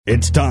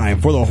It's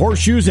time for the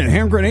Horseshoes and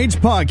Hand Grenades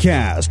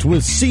podcast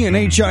with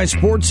CNHI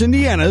Sports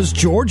Indiana's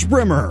George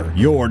Bremer,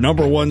 your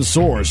number one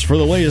source for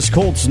the latest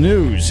Colts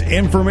news,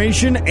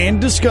 information, and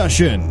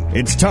discussion.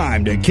 It's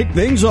time to kick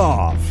things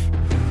off.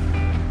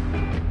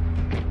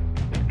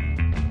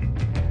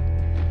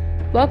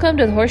 Welcome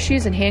to the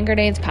Horseshoes and Hand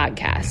Grenades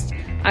podcast.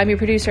 I'm your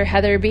producer,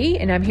 Heather B.,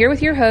 and I'm here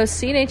with your host,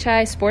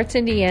 CNHI Sports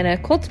Indiana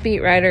Colts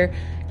beat writer,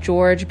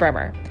 George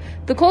Bremer.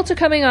 The Colts are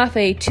coming off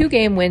a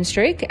 2-game win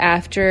streak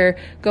after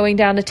going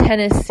down to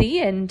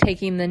Tennessee and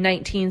taking the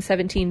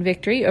 19-17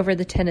 victory over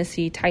the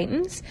Tennessee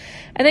Titans,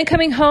 and then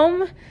coming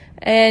home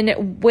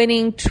and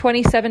winning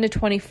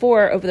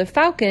 27-24 over the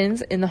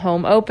Falcons in the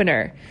home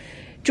opener.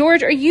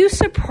 George, are you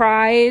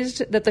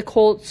surprised that the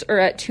Colts are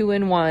at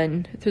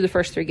 2-1 through the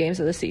first 3 games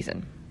of the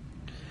season?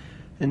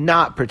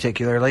 Not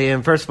particularly.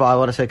 And first of all, I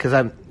want to say,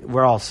 because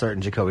we're all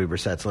certain Jacoby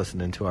Brissett's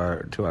listening to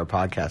our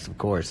podcast, of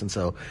course, and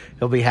so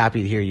he'll be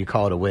happy to hear you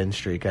call it a win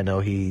streak. I know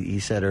he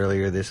said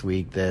earlier this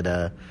week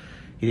that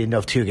he didn't know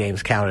if 2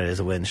 games counted as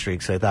a win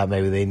streak, so I thought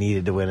maybe they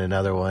needed to win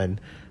another one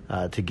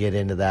to get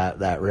into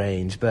that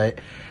range. But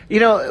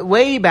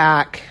way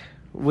back,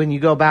 when you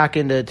go back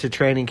into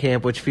training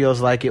camp, which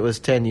feels like it was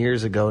 10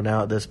 years ago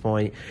now at this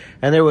point,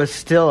 and there was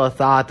still a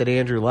thought that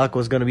Andrew Luck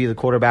was going to be the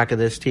quarterback of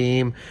this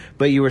team,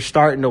 but you were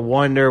starting to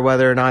wonder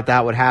whether or not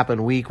that would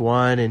happen week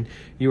 1, and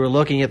you were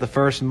looking at the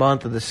first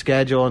month of the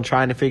schedule and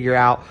trying to figure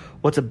out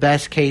what's a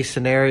best-case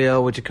scenario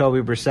with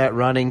Jacoby Brissett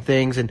running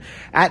things. And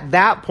at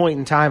that point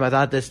in time, I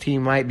thought this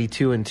team might be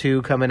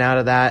 2-2 coming out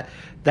of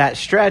that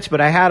stretch,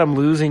 but I had them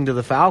losing to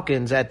the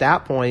Falcons at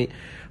that point.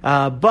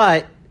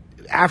 But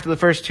after the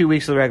first 2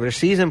 weeks of the regular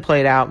season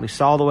played out, we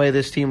saw the way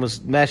this team was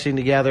meshing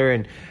together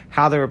and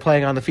how they were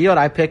playing on the field.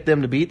 I picked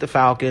them to beat the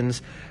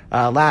Falcons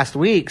last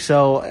week.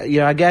 So,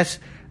 I guess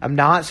I'm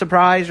not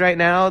surprised right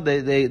now.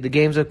 The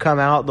games have come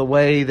out the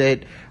way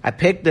that I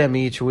picked them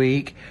each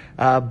week.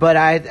 But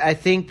I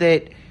think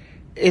that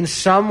in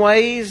some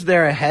ways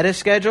they're ahead of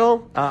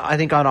schedule. I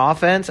think on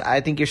offense,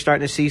 I think you're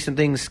starting to see some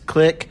things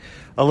click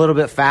a little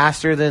bit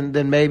faster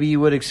than maybe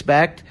you would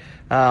expect.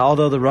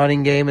 Although the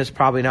running game is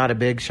probably not a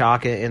big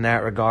shock in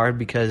that regard,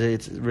 because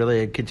it's really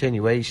a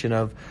continuation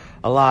of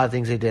a lot of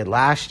things they did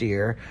last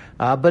year.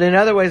 But in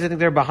other ways, I think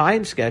they're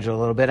behind schedule a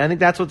little bit. I think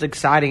that's what's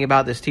exciting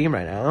about this team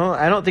right now.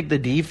 I don't think the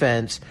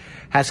defense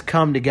has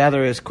come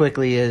together as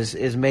quickly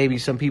as maybe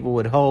some people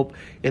would hope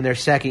in their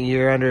second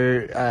year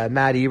under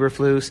Matt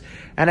Eberflus.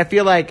 And I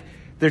feel like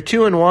they're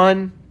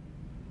 2-1.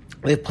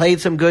 They've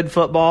played some good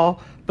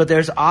football, but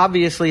there's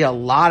obviously a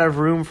lot of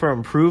room for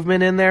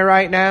improvement in there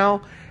right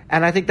now.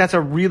 And I think that's a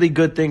really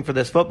good thing for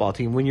this football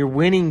team. When you're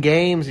winning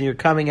games and you're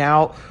coming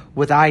out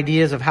with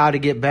ideas of how to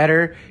get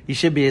better, you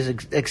should be as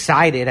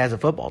excited as a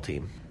football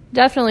team.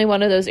 Definitely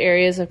one of those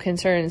areas of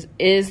concerns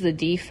is the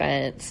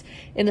defense.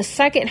 In the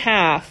second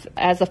half,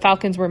 as the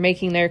Falcons were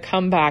making their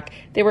comeback,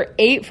 they were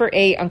 8 for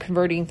 8 on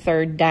converting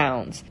third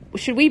downs.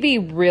 Should we be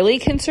really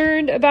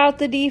concerned about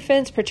the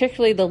defense,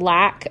 particularly the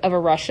lack of a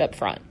rush up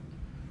front?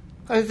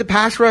 The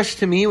pass rush,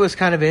 to me, was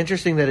kind of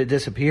interesting that it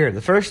disappeared.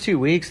 The first 2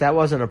 weeks, that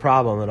wasn't a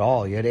problem at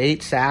all. You had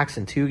 8 sacks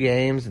in 2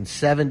 games and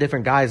 7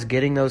 different guys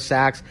getting those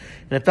sacks,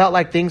 and it felt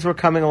like things were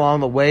coming along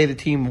the way the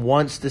team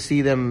wants to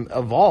see them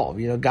evolve.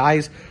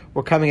 Guys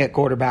were coming at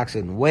quarterbacks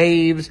in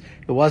waves.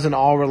 It wasn't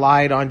all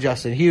relied on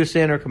Justin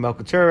Houston or Kamel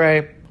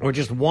Couture or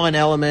just one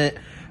element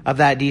of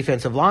that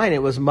defensive line.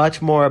 It was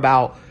much more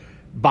about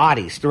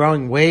bodies,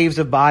 throwing waves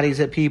of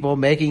bodies at people,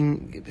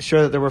 making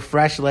sure that there were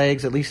fresh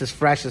legs, at least as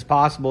fresh as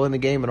possible in the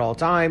game at all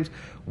times,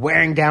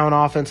 wearing down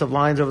offensive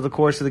lines over the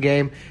course of the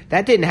game.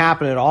 That didn't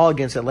happen at all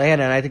against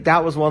Atlanta, and I think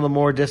that was one of the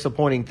more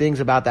disappointing things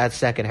about that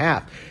second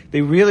half. They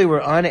really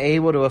were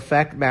unable to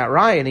affect Matt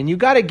Ryan, and you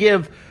got to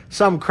give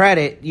some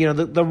credit.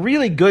 The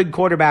really good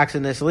quarterbacks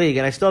in this league,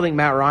 and I still think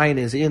Matt Ryan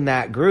is in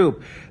that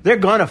group, they're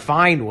going to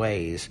find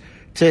ways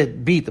to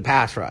beat the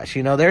pass rush.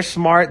 They're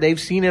smart. They've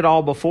seen it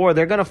all before.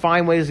 They're going to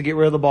find ways to get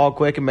rid of the ball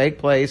quick and make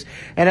plays.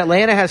 And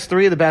Atlanta has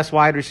 3 of the best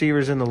wide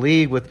receivers in the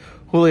league with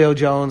Julio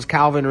Jones,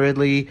 Calvin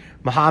Ridley,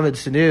 Mohamed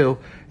Sanu.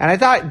 And I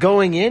thought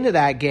going into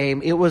that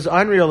game, it was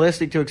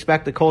unrealistic to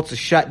expect the Colts to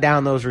shut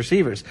down those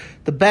receivers.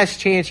 The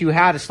best chance you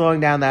had of slowing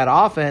down that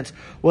offense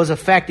was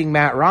affecting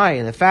Matt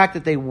Ryan. The fact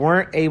that they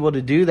weren't able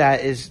to do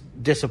that is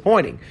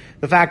disappointing.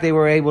 The fact they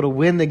were able to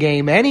win the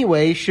game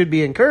anyway should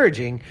be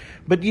encouraging.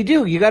 But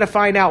you got to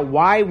find out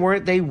why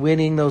weren't they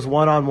winning those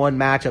one-on-one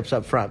matchups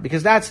up front,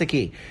 because that's the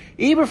key.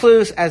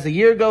 Eberflus, as the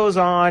year goes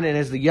on and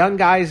as the young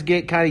guys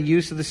get kind of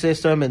used to the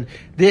system and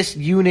this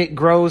unit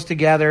grows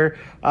together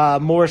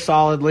more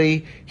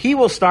solidly, he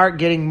will start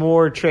getting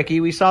more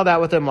tricky. We saw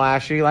that with him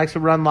last year. He likes to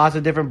run lots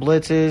of different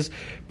blitzes,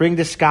 bring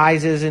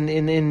disguises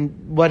in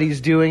what he's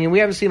doing, and we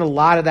haven't seen a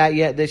lot of that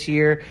yet this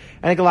year.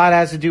 I think a lot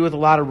has to do with a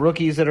lot of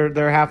rookies that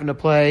are having to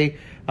play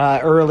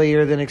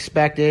earlier than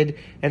expected,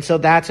 and so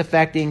that's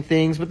affecting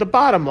things. But the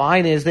bottom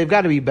line is they've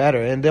got to be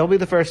better, and they'll be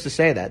the first to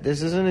say that.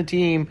 This isn't a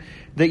team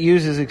that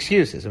uses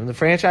excuses. I mean, the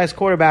franchise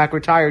quarterback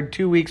retired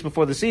 2 weeks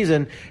before the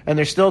season, and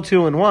they're still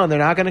 2-1. They're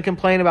not going to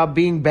complain about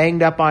being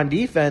banged up on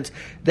defense.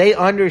 They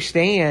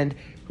understand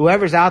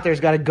Whoever's out there's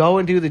got to go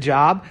and do the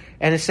job.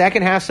 And the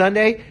second half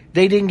Sunday,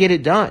 they didn't get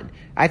it done.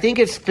 I think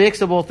it's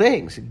fixable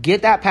things.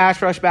 Get that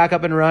pass rush back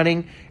up and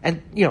running.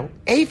 And,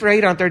 8 for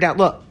 8 on third down.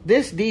 Look,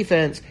 this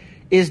defense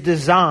is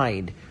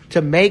designed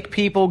to make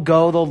people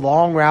go the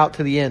long route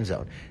to the end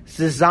zone. It's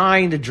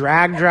designed to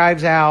drag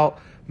drives out,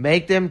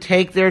 make them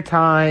take their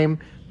time,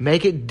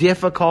 make it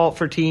difficult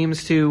for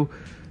teams to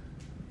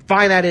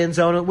find that end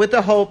zone with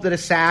the hope that a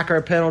sack or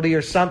a penalty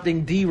or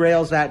something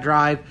derails that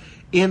drive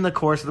in the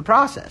course of the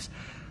process.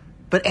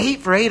 But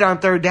 8 for 8 on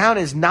third down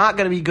is not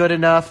going to be good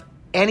enough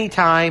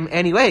anytime,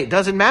 anyway. It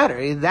doesn't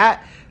matter.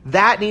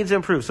 That needs to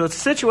improve. So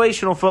it's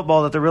situational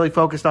football that they're really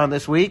focused on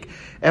this week.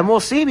 And we'll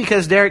see,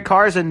 because Derek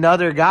Carr is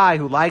another guy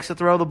who likes to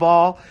throw the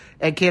ball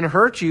and can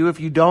hurt you if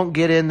you don't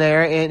get in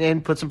there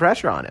and put some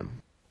pressure on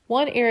him.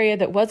 One area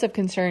that was of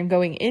concern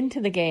going into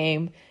the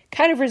game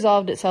kind of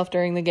resolved itself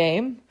during the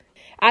game.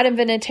 Adam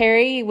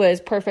Vinatieri was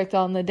perfect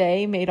on the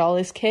day, made all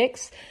his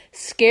kicks,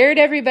 scared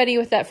everybody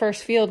with that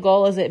first field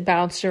goal as it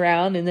bounced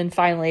around and then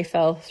finally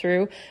fell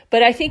through.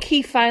 But I think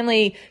he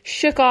finally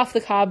shook off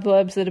the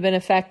cobwebs that have been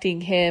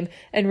affecting him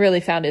and really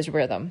found his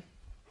rhythm.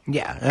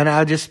 Yeah, and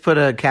I'll just put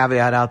a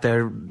caveat out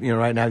there,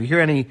 right now. If you hear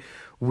any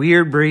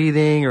weird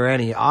breathing or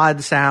any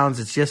odd sounds,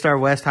 it's just our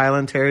West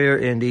Highland Terrier,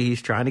 Indy.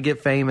 He's trying to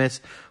get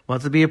famous,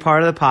 wants to be a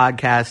part of the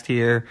podcast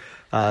here.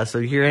 So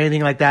you hear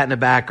anything like that in the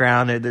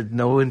background, there's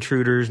no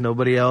intruders,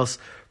 nobody else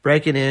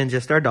breaking in,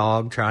 just our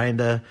dog trying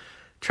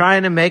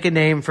to make a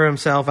name for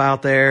himself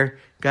out there.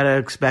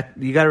 You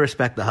gotta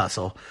respect the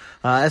hustle.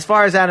 As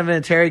far as Adam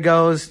Vinatieri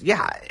goes,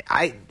 yeah,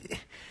 I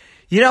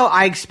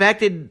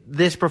expected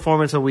this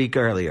performance a week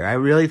earlier. I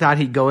really thought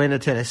he'd go into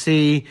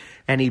Tennessee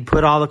and he'd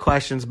put all the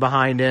questions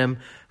behind him.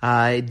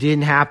 It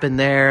didn't happen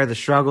there. The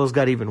struggles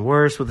got even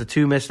worse with the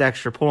 2 missed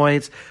extra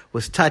points.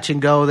 Was touch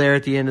and go there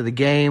at the end of the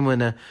game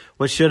when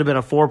what should have been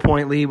a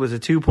 4-point lead was a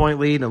 2-point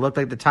lead, and it looked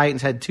like the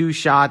Titans had 2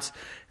 shots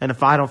in the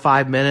final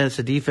 5 minutes.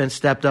 The defense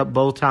stepped up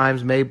both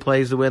times, made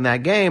plays to win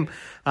that game.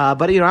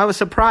 But I was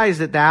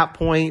surprised at that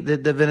point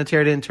that the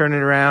Vinatieri didn't turn it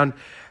around.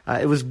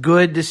 It was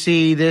good to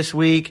see this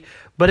week.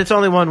 But it's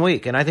only 1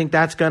 week, and I think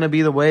that's going to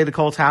be the way the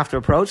Colts have to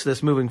approach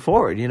this moving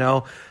forward.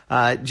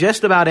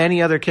 Just about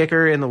any other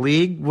kicker in the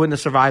league wouldn't have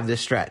survived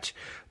this stretch.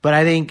 But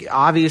I think,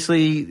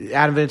 obviously,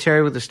 Adam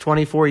Vinatieri, with his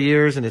 24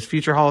 years and his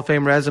future Hall of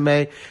Fame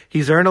resume,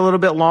 he's earned a little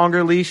bit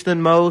longer leash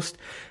than most.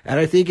 And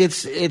I think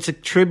it's a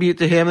tribute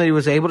to him that he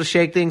was able to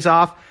shake things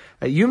off.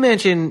 You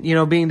mentioned,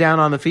 being down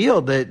on the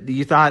field, that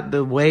you thought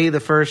the way the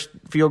first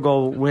field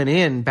goal went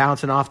in,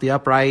 bouncing off the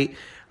upright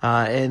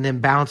and then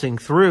bouncing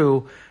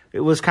through, it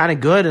was kind of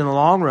good in the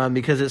long run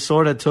because it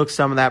sort of took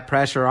some of that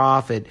pressure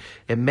off. It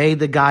made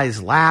the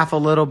guys laugh a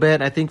little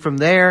bit. I think from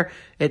there,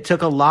 it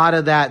took a lot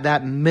of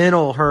that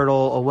mental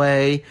hurdle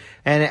away.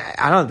 And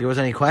I don't think there was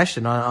any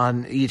question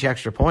on each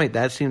extra point.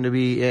 That seemed to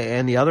be,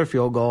 and the other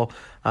field goal,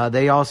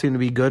 they all seemed to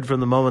be good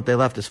from the moment they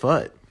left his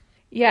foot.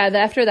 Yeah,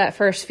 after that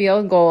first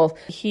field goal,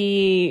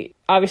 he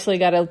obviously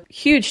got a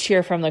huge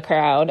cheer from the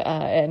crowd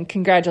and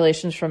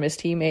congratulations from his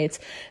teammates.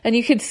 And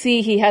you could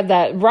see he had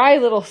that wry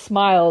little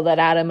smile that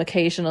Adam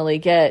occasionally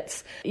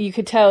gets. You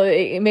could tell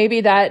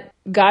maybe that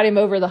got him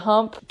over the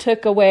hump,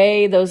 took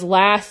away those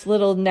last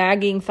little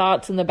nagging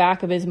thoughts in the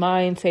back of his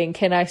mind saying,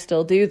 can I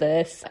still do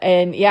this?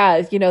 And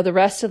yeah, the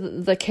rest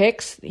of the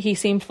kicks, he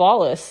seemed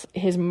flawless.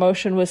 His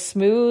motion was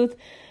smooth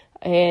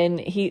and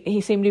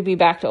he seemed to be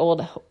back to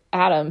old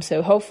Adam.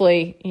 So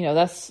hopefully,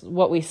 that's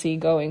what we see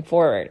going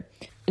forward.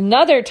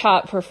 Another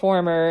top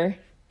performer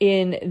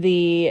in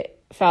the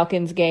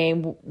Falcons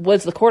game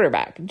was the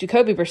quarterback.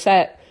 Jacoby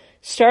Brissett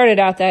started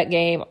out that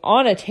game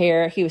on a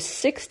tear. He was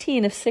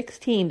 16 of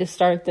 16 to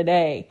start the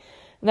day.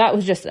 And that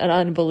was just an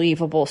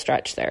unbelievable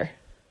stretch there.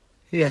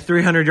 Yeah,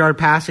 300-yard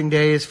passing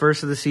days,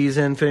 first of the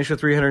season, finished with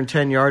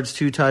 310 yards,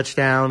 2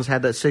 touchdowns,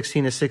 had that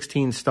 16 of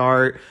 16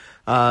 start.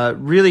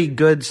 Really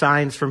good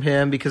signs from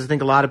him because I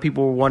think a lot of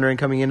people were wondering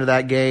coming into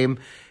that game,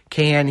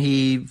 can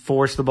he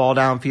force the ball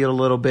downfield a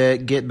little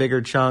bit, get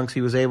bigger chunks?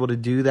 He was able to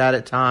do that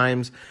at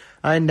times.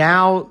 And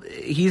now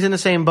he's in the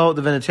same boat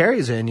that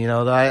Vinatieri's in.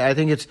 I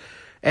think it's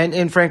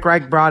and Frank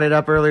Reich brought it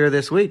up earlier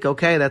this week.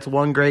 Okay, that's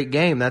one great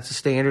game. That's the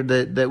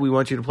standard that we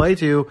want you to play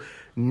to.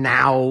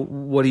 Now,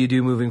 what do you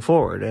do moving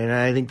forward? And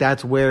I think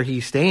that's where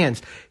he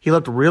stands. He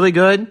looked really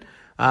good.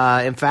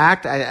 In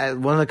fact,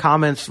 one of the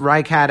comments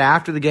Reich had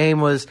after the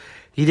game was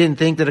he didn't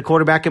think that a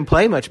quarterback can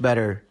play much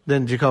better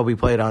than Jacoby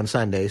played on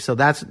Sunday. So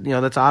that's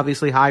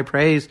obviously high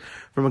praise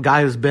from a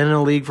guy who's been in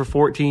the league for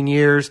 14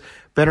 years,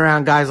 been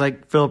around guys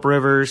like Phillip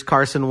Rivers,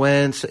 Carson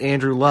Wentz,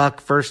 Andrew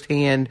Luck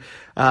firsthand,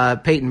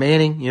 Peyton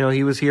Manning.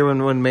 He was here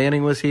when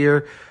Manning was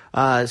here.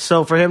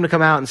 So for him to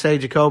come out and say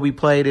Jacoby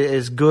played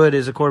as good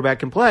as a quarterback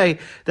can play,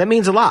 that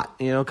means a lot,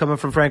 coming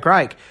from Frank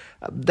Reich.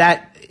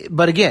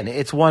 But again,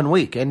 it's 1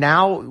 week, and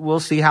now we'll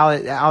see how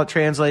it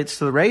translates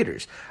to the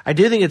Raiders. I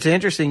do think it's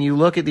interesting. You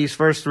look at these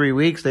first 3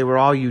 weeks; they were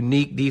all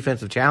unique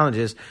defensive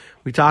challenges.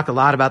 We talk a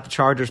lot about the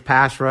Chargers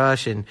pass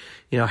rush, and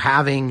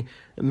having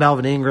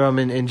Melvin Ingram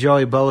and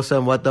Joey Bosa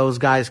and what those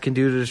guys can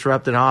do to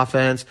disrupt an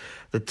offense.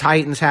 The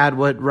Titans had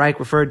what Reich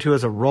referred to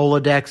as a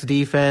Rolodex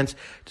defense.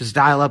 Just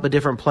dial up a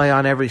different play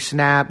on every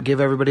snap,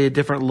 give everybody a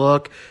different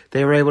look.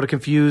 They were able to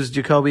confuse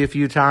Jacoby a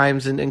few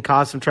times and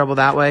cause some trouble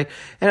that way.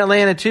 And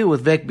Atlanta, too,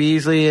 with Vic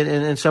Beasley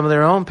and some of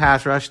their own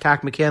pass rush,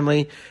 Tack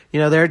McKinley.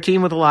 They're a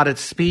team with a lot of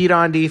speed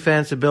on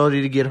defense,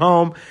 ability to get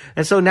home.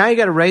 And so now you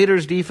got a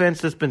Raiders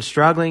defense that's been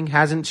struggling,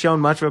 hasn't shown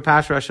much of a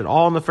pass rush at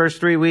all in the first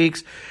 3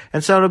 weeks.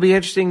 And so it'll be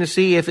interesting to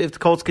see if the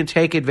Colts can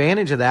take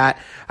advantage of that.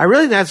 I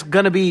really think that's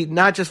going to be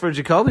not just for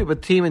Jacoby,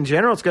 but the team in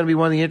general. It's going to be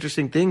one of the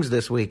interesting things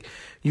this week.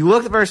 You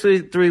look at the first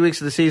 3 weeks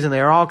of the season,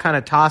 they were all kind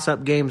of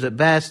toss-up games at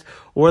best,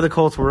 or the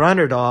Colts were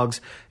underdogs.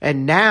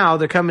 And now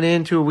they're coming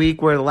into a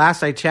week where the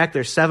last I checked,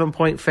 they're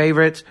 7-point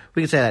favorites.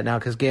 We can say that now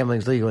because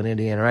gambling's legal in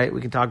Indiana, right?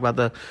 We can talk about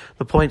the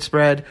point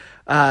spread.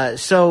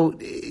 So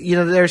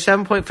they're a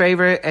 7-point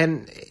favorite,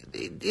 and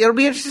it'll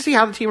be interesting to see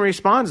how the team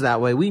responds that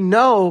way. We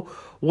know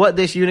what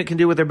this unit can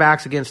do with their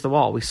backs against the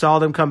wall. We saw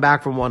them come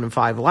back from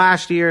 1-5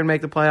 last year and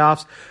make the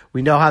playoffs.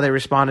 We know how they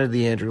responded to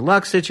the Andrew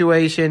Luck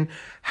situation.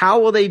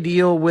 How will they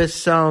deal with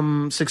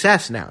some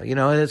success now?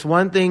 And it's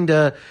one thing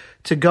to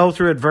go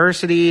through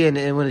adversity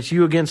and when it's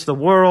you against the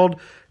world.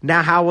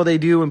 Now, how will they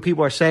do when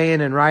people are saying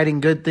and writing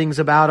good things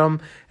about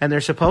them and they're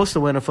supposed to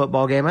win a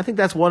football game? I think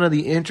that's one of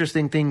the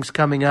interesting things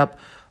coming up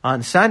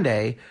on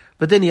Sunday.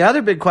 But then the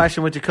other big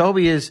question with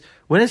Jacoby is,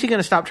 when is he going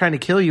to stop trying to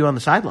kill you on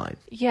the sideline?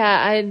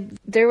 Yeah,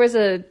 there was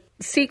a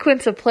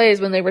sequence of plays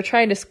when they were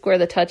trying to score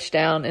the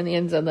touchdown in the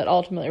end zone that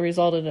ultimately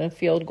resulted in a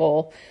field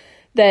goal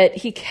that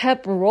he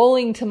kept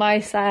rolling to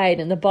my side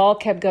and the ball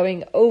kept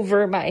going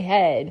over my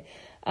head.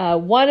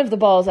 One of the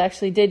balls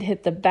actually did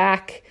hit the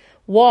back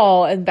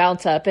wall and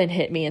bounce up and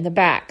hit me in the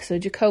back. So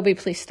Jacoby,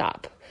 please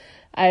stop.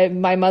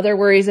 My mother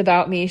worries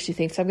about me. She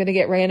thinks I'm going to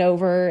get ran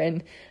over,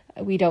 and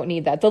we don't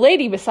need that. The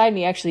lady beside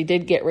me actually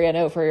did get ran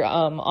over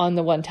on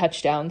the one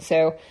touchdown,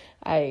 so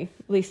at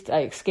least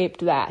I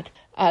escaped that.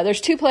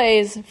 There's 2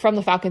 plays from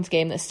the Falcons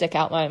game that stick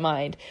out in my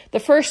mind. The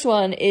first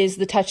one is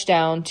the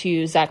touchdown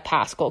to Zach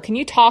Pascal. Can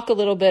you talk a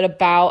little bit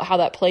about how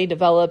that play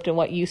developed and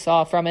what you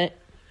saw from it?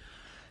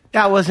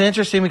 Yeah, it was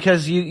interesting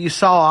because you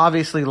saw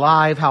obviously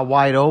live how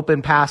wide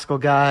open Pascal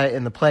got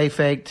in the play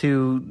fake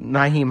to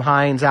Nyheim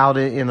Hines out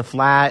in the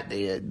flat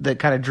that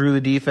kind of drew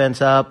the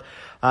defense up.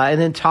 And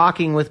then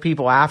talking with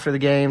people after the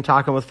game,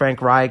 talking with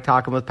Frank Reich,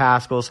 talking with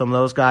Pascal, some of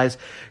those guys,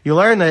 you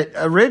learn that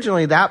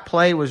originally that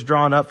play was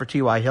drawn up for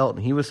T.Y.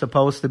 Hilton. He was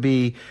supposed to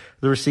be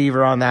the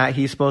receiver on that.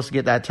 He's supposed to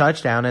get that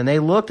touchdown. And they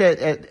looked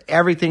at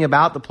everything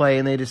about the play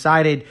and they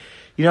decided,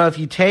 if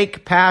you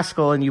take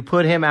Pascal and you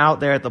put him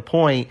out there at the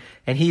point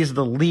and he's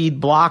the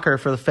lead blocker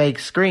for the fake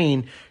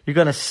screen, you're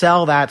going to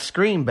sell that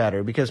screen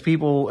better because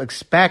people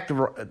expect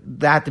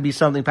that to be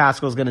something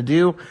Pascal's going to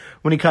do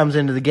when he comes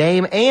into the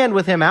game. And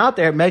with him out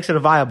there, it makes it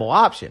a viable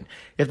option.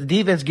 If the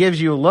defense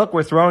gives you a look,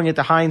 we're throwing it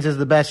to Hines as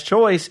the best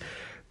choice,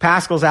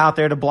 Pascal's out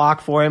there to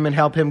block for him and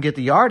help him get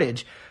the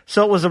yardage.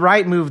 So it was the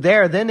right move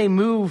there. Then they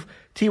move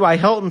T.Y.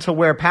 Hilton to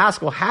where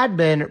Pascal had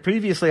been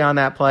previously on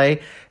that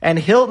play, and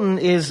Hilton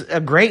is a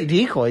great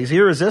decoy. He's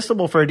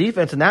irresistible for a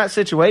defense in that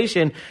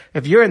situation.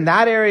 If you're in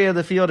that area of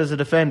the field as a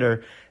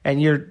defender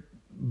and you're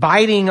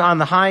biting on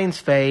the Hines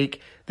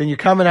fake, then you're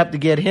coming up to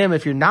get him.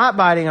 If you're not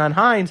biting on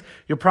Hines,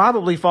 you're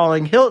probably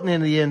following Hilton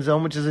into the end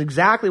zone, which is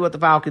exactly what the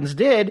Falcons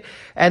did.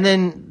 And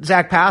then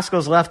Zach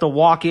Pascal's left to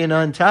walk in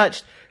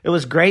untouched. It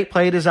was great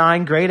play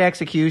design, great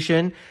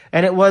execution,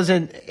 and it was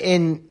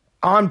an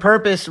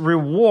on-purpose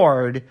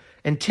reward.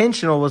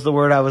 Intentional was the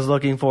word I was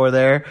looking for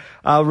there.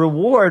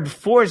 Reward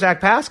for Zach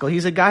Pascal.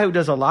 He's a guy who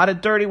does a lot of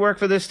dirty work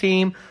for this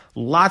team,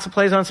 lots of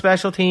plays on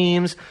special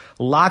teams,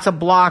 lots of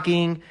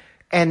blocking.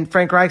 And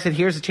Frank Reich said,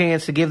 here's a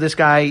chance to give this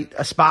guy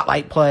a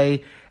spotlight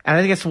play. And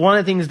I think it's one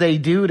of the things they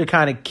do to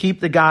kind of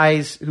keep the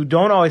guys who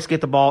don't always get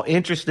the ball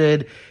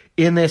interested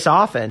in this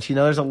offense.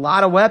 There's a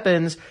lot of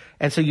weapons,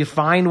 and so you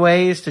find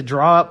ways to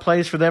draw up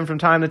plays for them from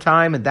time to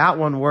time, and that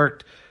one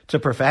worked to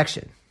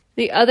perfection.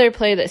 The other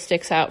play that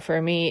sticks out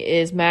for me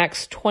is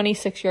Mack's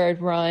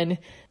 26-yard run.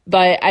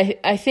 But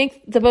I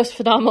think the most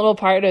phenomenal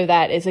part of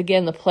that is,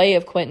 again, the play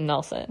of Quentin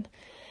Nelson.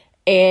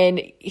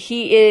 And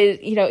he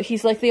is,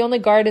 he's like the only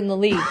guard in the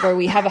league where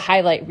we have a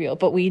highlight reel,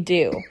 but we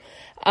do.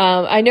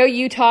 I know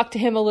you talked to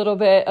him a little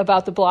bit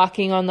about the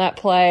blocking on that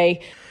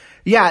play.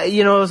 Yeah,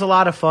 it was a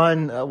lot of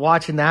fun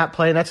watching that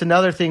play. And that's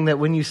another thing that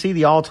when you see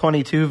the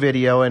All-22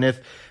 video, and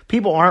if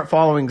people aren't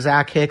following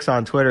Zach Hicks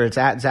on Twitter, it's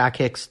at Zach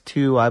Hicks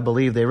 2, I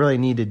believe. They really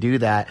need to do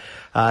that.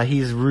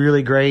 He's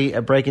really great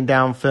at breaking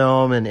down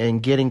film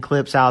and getting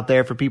clips out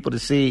there for people to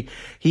see.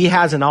 He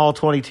has an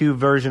All-22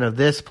 version of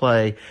this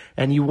play.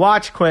 And you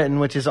watch Quentin,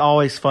 which is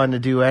always fun to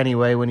do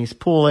anyway, when he's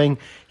pulling.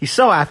 He's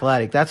so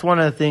athletic. That's one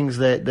of the things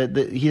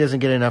that he doesn't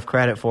get enough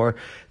credit for.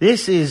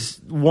 This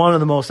is one of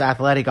the most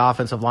athletic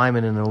offensive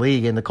linemen in the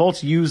league, and the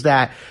Colts use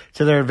that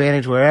to their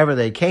advantage wherever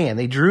they can.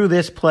 They drew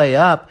this play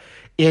up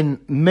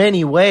in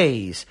many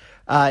ways.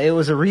 It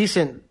was a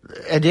recent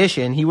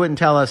addition. He wouldn't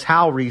tell us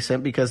how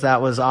recent because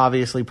that was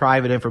obviously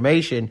private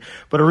information,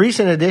 but a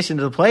recent addition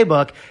to the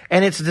playbook,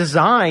 and it's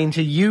designed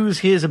to use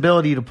his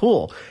ability to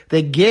pull.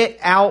 They get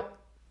out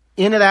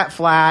into that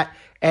flat,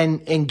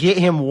 and get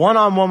him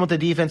one-on-one with the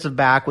defensive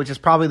back, which is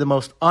probably the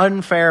most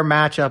unfair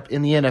matchup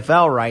in the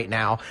NFL right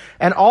now.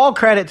 And all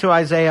credit to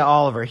Isaiah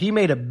Oliver. He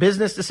made a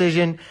business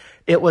decision.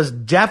 It was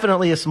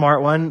definitely a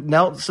smart one.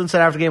 Nelson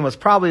said after the game was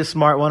probably a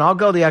smart one. I'll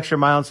go the extra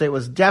mile and say it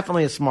was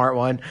definitely a smart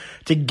one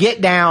to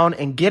get down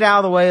and get out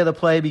of the way of the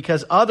play,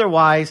 because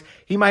otherwise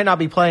he might not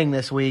be playing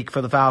this week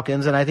for the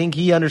Falcons. And I think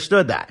he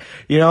understood that.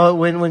 You know,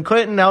 when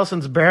Quentin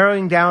Nelson's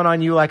barreling down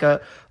on you like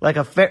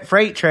a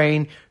freight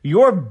train,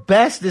 your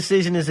best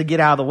decision is to get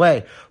out of the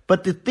way.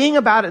 But the thing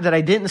about it that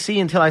I didn't see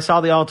until I saw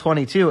the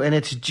all-22, and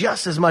it's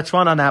just as much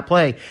fun on that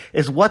play,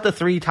 is what the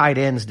 3 tight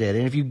ends did.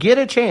 And if you get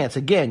a chance,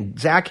 again,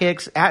 Zach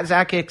Hicks, at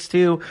Zach Hicks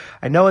too,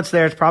 I know it's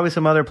there, it's probably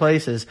some other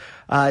places,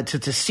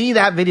 to see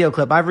that video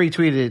clip. I've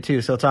retweeted it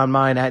too, so it's on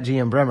mine, at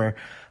GM Bremer.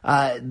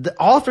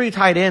 All 3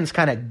 tight ends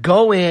kind of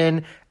go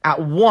in at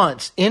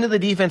once into the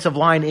defensive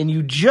line, and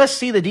you just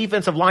see the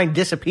defensive line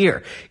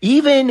disappear.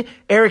 Even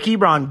Eric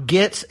Ebron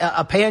gets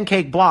a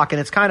pancake block, and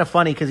it's kind of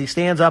funny because he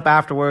stands up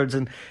afterwards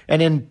and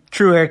in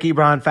true Eric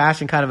Ebron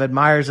fashion kind of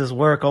admires his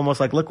work, almost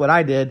like, look what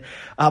I did.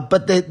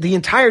 But the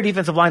entire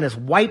defensive line is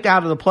wiped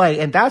out of the play,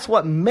 and that's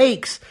what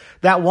makes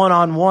that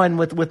one-on-one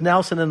with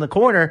Nelson in the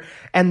corner.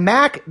 And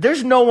Mack,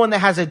 there's no one that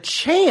has a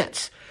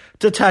chance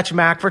to touch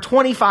Mack for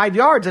 25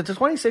 yards. It's a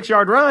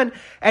 26-yard run,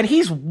 and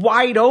he's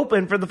wide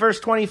open for the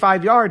first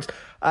 25 yards.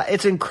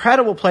 It's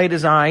incredible play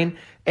design,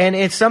 and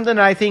it's something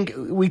that I think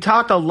we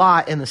talked a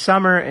lot in the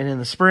summer and in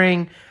the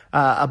spring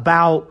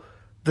about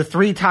the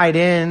 3 tight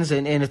ends,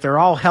 and if they're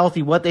all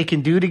healthy, what they can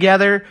do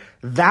together.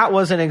 That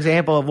was an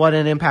example of what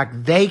an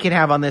impact they can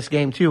have on this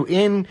game, too,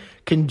 in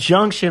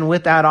conjunction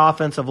with that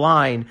offensive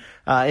line.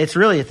 It's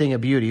really a thing of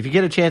beauty. If you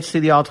get a chance to see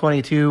the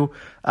all-22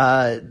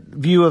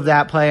 view of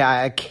that play,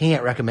 I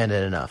can't recommend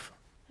it enough.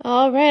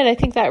 All right, I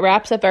think that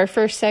wraps up our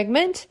first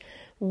segment.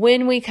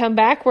 When we come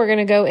back, we're going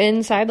to go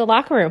inside the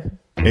locker room.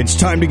 It's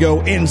time to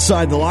go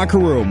inside the locker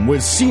room with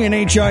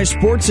CNHI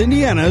Sports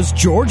Indiana's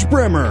George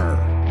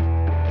Bremer.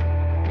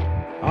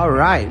 All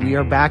right, we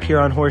are back here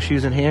on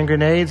Horseshoes and Hand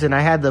Grenades, and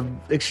I had the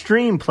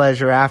extreme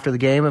pleasure after the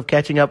game of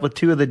catching up with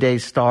 2 of the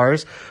day's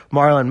stars.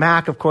 Marlon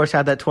Mack, of course,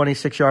 had that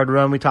 26-yard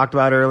run we talked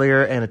about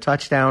earlier and a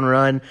touchdown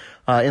run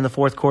in the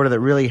fourth quarter that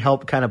really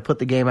helped kind of put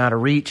the game out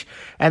of reach.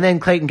 And then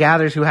Clayton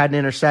Geathers, who had an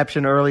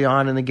interception early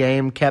on in the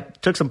game,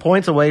 took some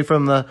points away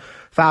from the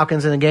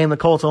Falcons in the game. The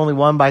Colts only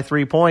won by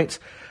 3 points.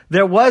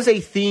 There was a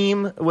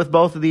theme with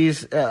both of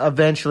these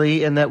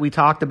eventually, in that we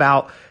talked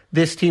about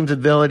this team's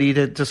ability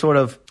to sort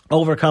of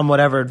overcome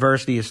whatever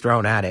adversity is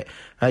thrown at it.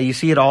 You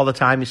see it all the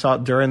time. You saw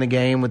it during the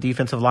game with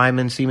defensive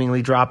linemen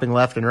seemingly dropping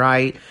left and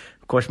right.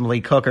 Of course,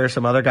 Malik Hooker,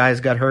 some other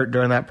guys got hurt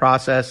during that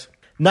process.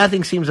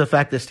 Nothing seems to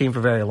affect this team for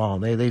very long.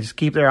 They just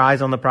keep their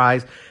eyes on the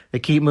prize. They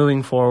keep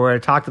moving forward. I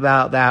talked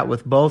about that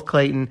with both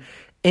Clayton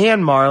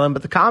and Marlon,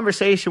 but the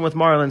conversation with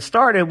Marlon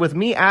started with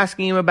me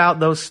asking him about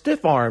those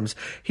stiff arms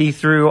he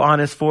threw on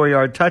his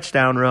 4-yard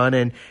touchdown run,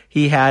 and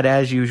he had,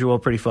 as usual, a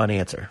pretty fun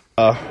answer.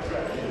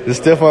 The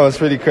stiff arm is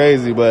pretty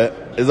crazy, but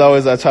as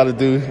always, I try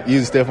to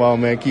use stiff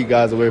arm, man, keep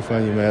guys away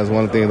from you, man. It's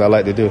one of the things I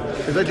like to do.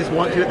 Is that just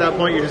want to at that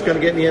point? You're just going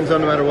to get in the end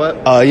zone no matter what?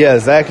 Yeah,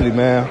 exactly,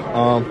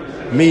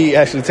 man. Me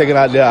actually taking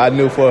out there, I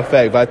knew for a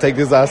fact, if I take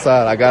this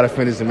outside, I got to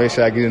finish and make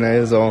sure I get in the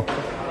end zone.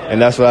 And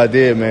that's what I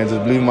did, man,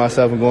 just believe in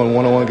myself and going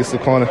one-on-one against the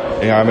corner,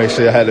 and I made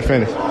sure I had to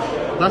finish.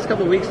 Last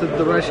couple of weeks,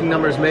 the rushing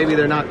numbers, maybe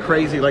they're not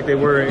crazy like they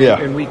were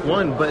in week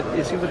 1, but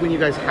it seems like when you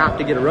guys have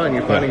to get a run,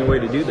 you're finding a way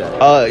to do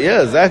that.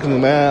 Yeah, exactly,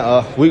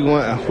 man. Week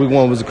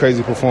one was a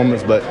crazy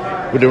performance, but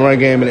with the run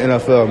game in the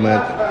NFL,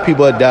 man,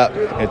 people adapt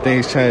and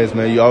things change,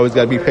 man. You always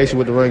got to be patient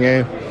with the run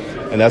game,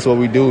 and that's what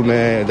we do,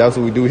 man. That's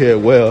what we do here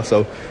well.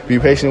 So be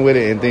patient with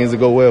it, and things will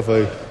go well for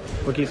you.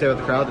 What can you say about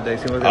the crowd today?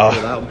 Seemed like they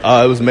were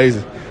loud. It was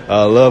amazing.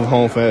 Love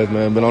home fans,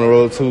 man. Been on the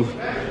road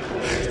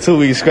 2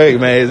 weeks straight,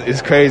 man.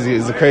 It's crazy.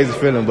 It's a crazy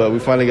feeling, but we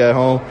finally got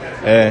home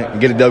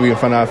and get a W in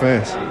front of our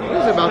fans.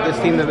 What is it about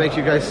this team that makes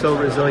you guys so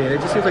resilient?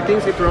 It just seems like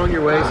things get thrown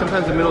your way.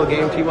 Sometimes in the middle of the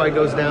game, TY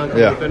goes down,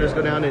 defenders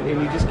go down, and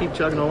you just keep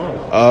chugging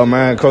along.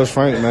 Man, Coach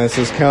Frank, man,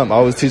 since camp,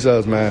 always teach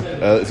us, man,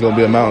 it's going to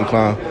be a mountain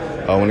climb.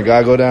 When the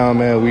guy go down,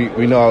 man,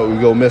 we know we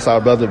go miss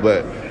our brother,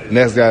 but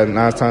next guy,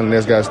 now it's time the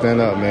next guy to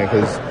stand up, man,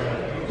 because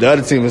the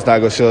other team is not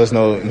going to show us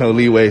no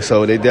leeway,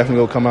 so they definitely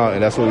going to come out,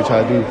 and that's what we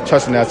try to do,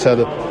 trusting each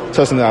other,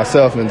 trusting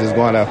ourselves, and just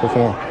going out and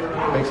perform.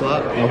 Thanks a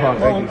lot. No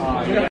problem.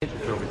 Thank you.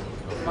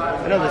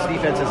 I know this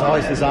defense is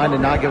always designed to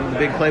not give them the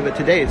big play, but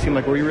today it seemed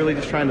like, were you really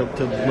just trying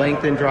to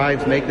lengthen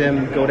drives, make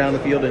them go down the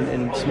field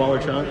in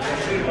smaller chunks?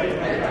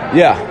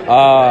 Yeah.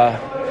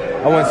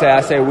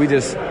 I say we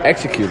just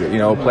executed,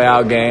 play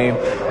our game.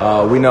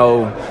 We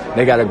know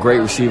they got a great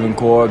receiving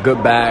core,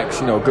 good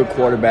backs, good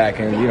quarterback,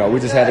 and, we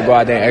just had to go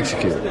out there and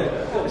execute.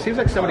 It seems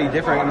like somebody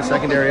different in the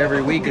secondary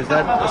every week. Is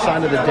that a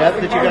sign of the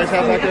depth that you guys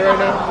have back there right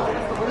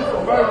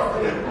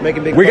now?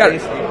 Making big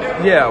plays?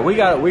 We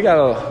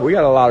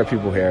got a lot of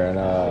people here,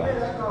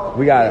 and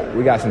we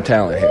got some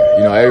talent here.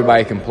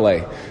 Everybody can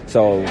play.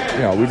 So,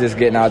 we just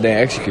getting out there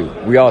and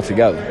execute. We all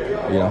together,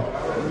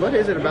 What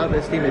is it about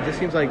this team? It just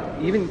seems like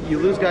even you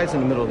lose guys in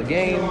the middle of the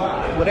game,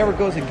 whatever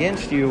goes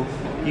against you,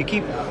 you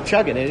keep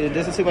chugging. It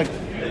doesn't seem like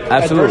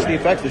Absolutely. adversity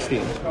affects this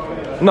team.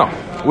 No.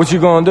 What you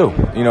going to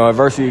do? You know,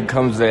 adversity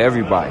comes to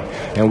everybody.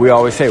 And we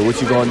always say, what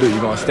you going to do?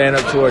 You going to stand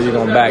up to it or you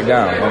going to back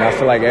down? And I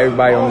feel like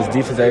everybody on this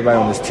defense, everybody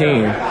on this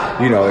team,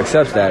 you know,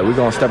 accepts that. We're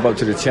going to step up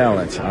to the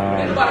challenge.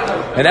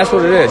 And that's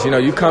what it is. You know,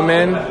 you come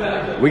in,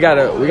 we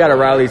gotta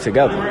rally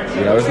together.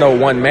 You know, there's no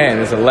one man.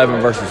 It's 11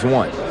 versus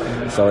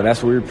 1. So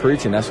that's what we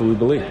preach and that's what we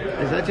believe.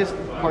 Is that just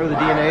part of the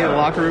DNA of the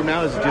locker room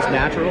now? Is it just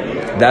natural?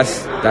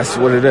 That's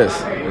what it is.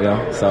 You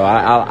know, so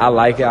I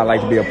like it. I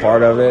like to be a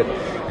part of it.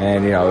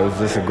 And, you know, it was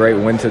just a great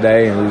win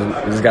today, and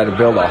we just got to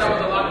build off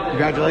it.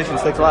 Congratulations.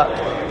 Thanks a lot.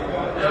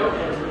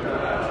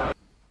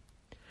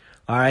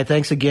 All right,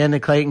 thanks again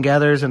to Clayton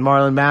Geathers and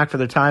Marlon Mack for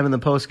their time in the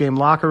post-game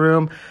locker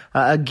room.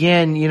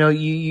 Again, you know,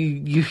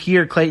 you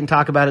hear Clayton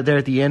talk about it there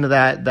at the end of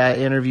that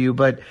interview,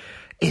 but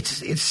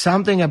it's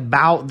something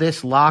about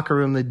this locker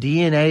room, the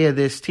DNA of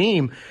this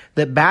team,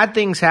 that bad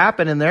things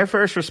happen, and their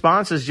first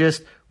response is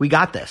just, we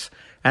got this.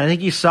 And I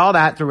think you saw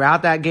that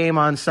throughout that game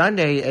on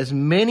Sunday. As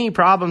many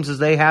problems as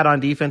they had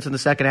on defense in the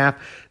second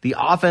half, the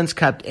offense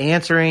kept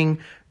answering,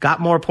 got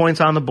more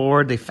points on the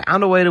board. They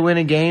found a way to win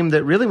a game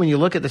that really, when you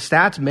look at the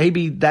stats,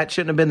 maybe that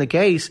shouldn't have been the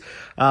case.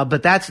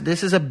 But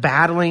this is a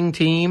battling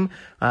team.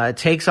 It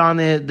takes on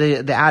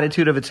the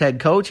attitude of its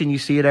head coach, and you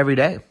see it every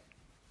day.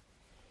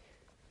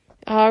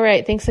 All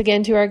right. Thanks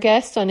again to our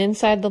guests on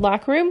Inside the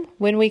Locker Room.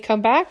 When we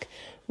come back,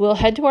 we'll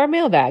head to our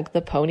mailbag,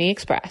 the Pony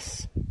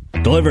Express.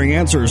 Delivering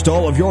answers to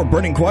all of your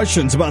burning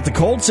questions about the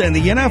Colts and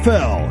the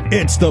NFL.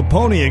 It's the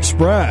Pony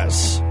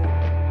Express.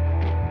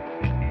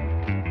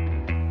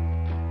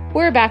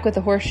 We're back with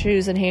the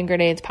Horseshoes and Hand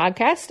Grenades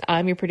podcast.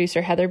 I'm your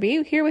producer, Heather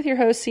B., here with your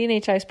host,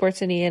 CNHI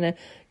Sports Indiana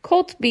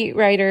Colts beat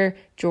writer,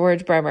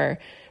 George Bremer.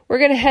 We're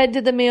going to head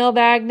to the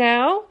mailbag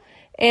now.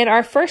 And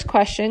our first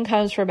question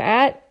comes from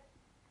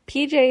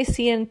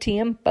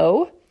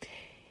 @PJCNTMBO.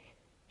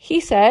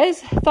 He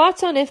says,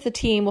 thoughts on if the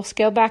team will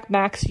scale back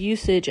Mack's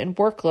usage and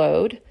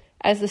workload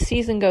as the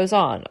season goes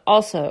on.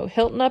 Also,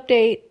 Hilton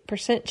update,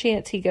 %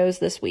 chance he goes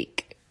this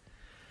week.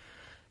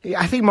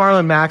 Yeah, I think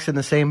Marlon Mack's in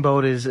the same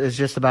boat as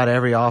just about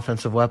every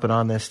offensive weapon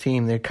on this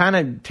team. They're kind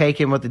of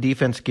taking what the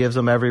defense gives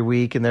them every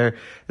week, and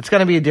it's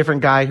going to be a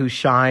different guy who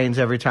shines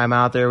every time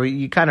out there.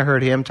 You kind of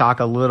heard him talk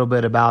a little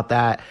bit about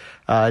that,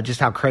 just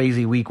how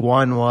crazy week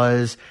 1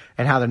 was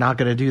and how they're not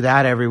going to do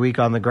that every week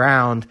on the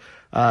ground.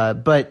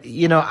 But,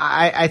 you know,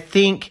 I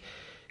think,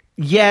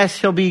 yes,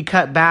 he'll be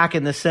cut back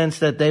in the sense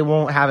that they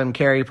won't have him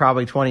carry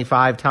probably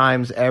 25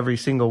 times every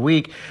single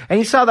week. And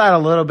you saw that a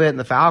little bit in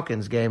the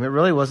Falcons game. It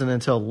really wasn't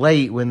until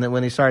late when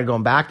they started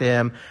going back to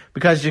him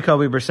because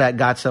Jacoby Brissett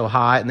got so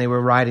hot and they were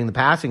riding the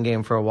passing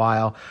game for a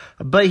while.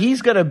 But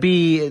he's going to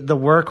be the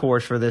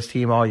workhorse for this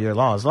team all year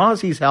long. As long as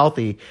he's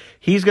healthy,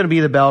 he's going to be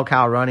the bell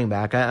cow running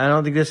back. I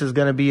don't think this is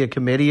going to be a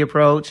committee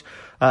approach.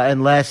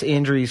 Unless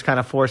injuries kind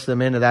of force them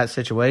into that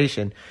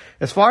situation.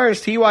 As far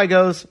as T.Y.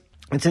 goes,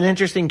 it's an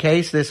interesting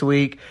case this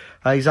week.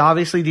 He's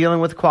obviously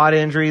dealing with a quad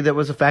injury that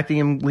was affecting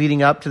him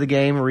leading up to the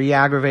game,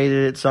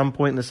 re-aggravated at some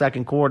point in the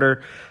second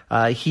quarter.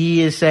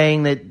 He is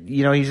saying that,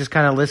 you know, he's just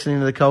kind of listening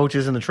to the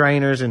coaches and the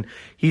trainers, and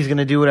he's going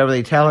to do whatever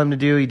they tell him to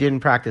do. He didn't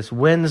practice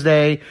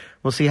Wednesday.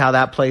 We'll see how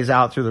that plays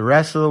out through the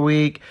rest of the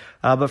week.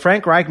 But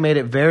Frank Reich made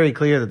it very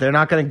clear that they're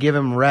not going to give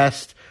him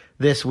rest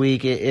this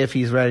week if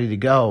he's ready to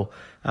go.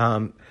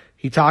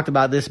 He talked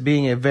about this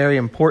being a very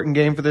important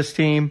game for this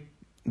team,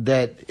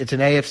 that it's an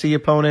AFC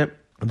opponent.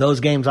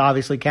 Those games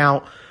obviously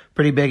count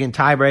pretty big in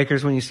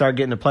tiebreakers when you start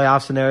getting to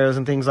playoff scenarios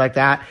and things like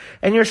that.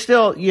 And you're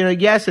still, you know,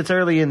 yes, it's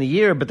early in the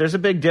year, but there's a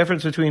big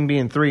difference between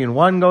being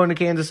 3-1 going to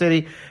Kansas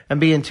City and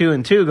being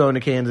 2-2 going to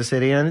Kansas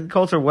City. And the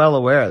Colts are well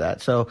aware of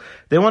that. So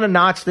they want to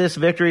notch this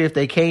victory if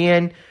they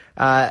can.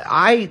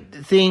 I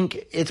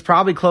think it's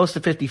probably close to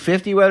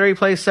 50-50 whether he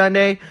plays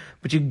Sunday,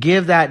 but you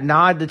give that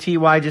nod to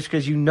T.Y. just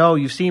because you know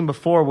you've seen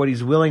before what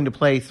he's willing to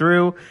play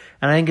through.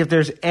 And I think if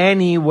there's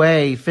any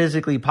way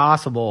physically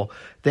possible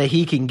that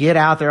he can get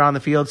out there on the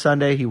field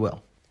Sunday, he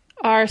will.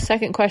 Our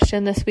second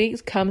question this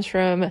week comes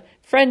from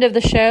friend of the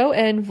show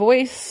and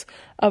voice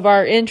of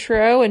our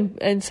intro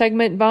and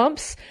segment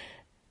bumps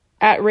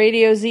at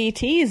Radio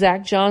ZT,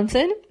 Zach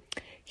Johnson.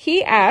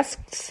 He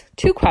asks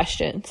 2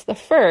 questions. The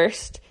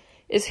first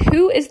is,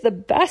 who is the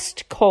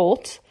best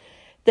Colt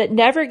that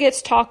never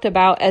gets talked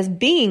about as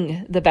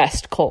being the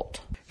best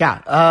Colt?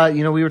 Yeah,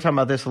 you know, we were talking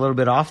about this a little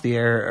bit off the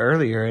air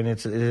earlier, and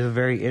it is a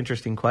very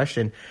interesting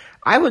question.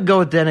 I would go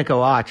with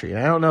Denico Autry.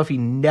 I don't know if he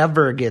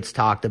never gets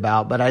talked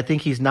about, but I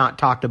think he's not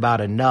talked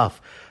about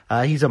enough.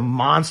 He's a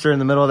monster in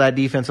the middle of that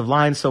defensive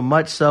line, so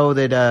much so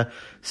that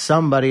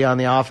somebody on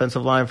the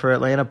offensive line for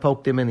Atlanta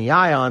poked him in the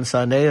eye on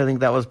Sunday. I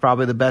think that was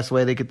probably the best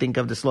way they could think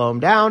of to slow him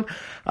down.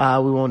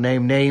 We won't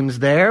name names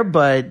there,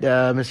 but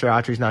Mr.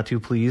 Autry's not too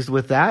pleased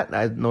with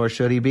that, nor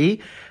should he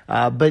be.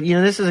 But, you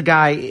know, this is a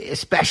guy,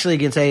 especially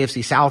against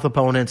AFC South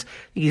opponents.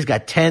 He's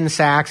got 10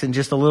 sacks in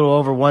just a little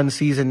over one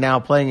season now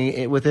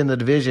playing within the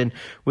division,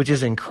 which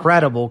is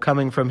incredible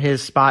coming from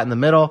his spot in the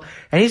middle.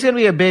 And he's going to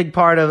be a big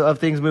part of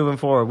things moving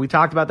forward. We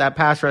talked about that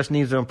pass rush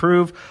needs to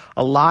improve.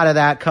 A lot of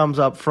that comes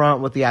up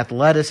front with the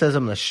athleticism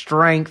athleticism, the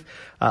strength,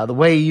 the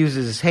way he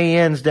uses his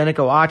hands.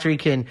 Denico Autry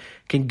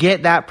can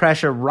get that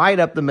pressure right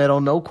up the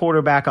middle. No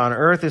quarterback on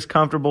earth is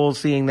comfortable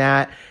seeing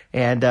that.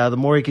 And the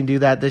more he can do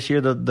that this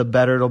year, the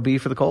better it'll be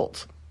for the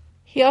Colts.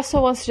 He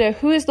also wants to know,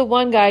 who is the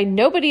one guy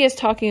nobody is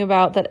talking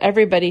about that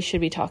everybody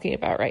should be talking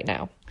about right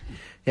now?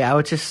 Yeah,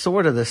 which is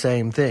sort of the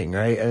same thing,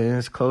 right? I mean,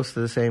 it's close to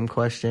the same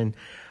question.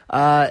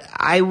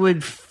 I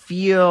would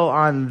feel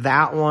on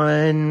that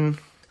one,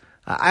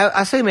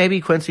 I say maybe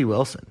Quincy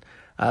Wilson,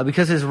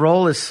 because his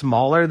role is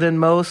smaller than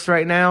most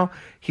right now.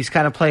 He's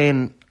kind of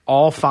playing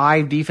all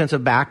 5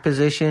 defensive back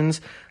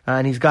positions,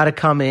 and he's got to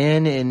come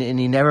in, and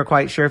he's never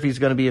quite sure if he's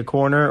going to be a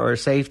corner or a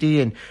safety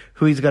and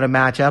who he's going to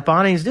match up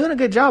on. And he's doing a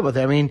good job with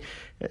it. I mean,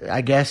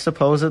 I guess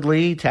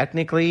supposedly,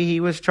 technically, he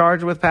was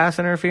charged with pass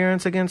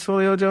interference against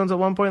Julio Jones at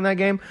one point in that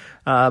game.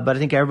 But I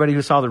think everybody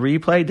who saw the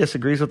replay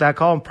disagrees with that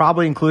call, and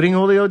probably including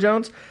Julio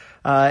Jones.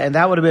 And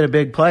that would have been a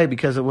big play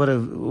because it would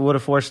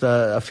have forced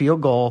a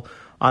field goal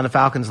on the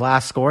Falcons'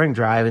 last scoring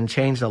drive and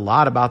changed a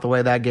lot about the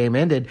way that game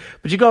ended.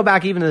 But you go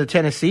back even to the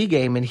Tennessee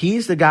game, and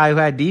he's the guy who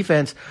had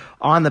defense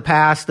on the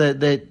pass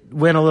that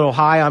went a little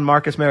high on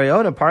Marcus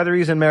Mariota. Part of the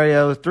reason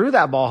Mariota threw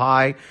that ball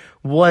high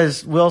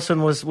was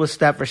Wilson was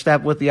step for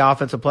step with the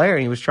offensive player,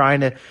 and he was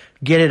trying to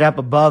get it up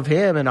above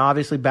him and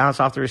obviously bounce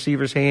off the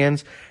receiver's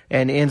hands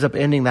and ends up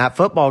ending that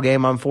football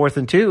game on 4th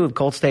and 2. The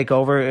Colts take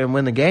over and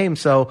win the game.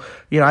 So,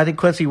 I think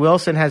Quincy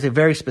Wilson has a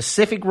very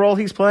specific role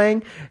he's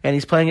playing, and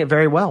he's playing it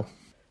very well.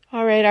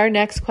 All right, our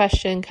next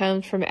question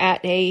comes from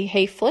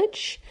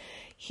 @HeyFlitch.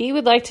 He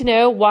would like to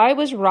know, why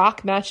was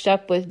Rock matched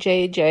up with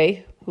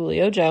JJ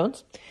Julio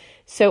Jones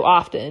so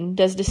often?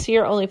 Does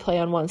Desir only play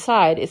on one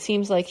side? It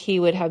seems like he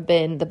would have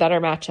been the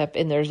better matchup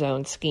in their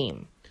zone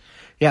scheme.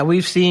 Yeah,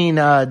 we've seen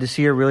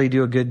Desir really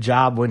do a good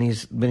job when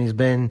he's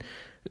been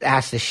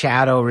asked to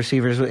shadow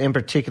receivers, in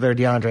particular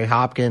DeAndre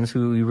Hopkins,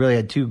 who he really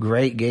had 2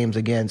 great games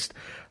against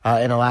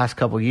in the last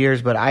couple of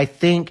years. But I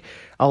think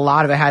a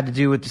lot of it had to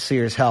do with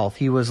Desir's health.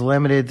 He was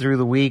limited through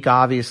the week,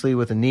 obviously,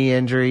 with a knee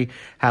injury,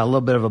 had a little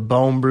bit of a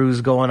bone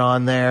bruise going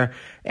on there.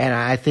 And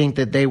I think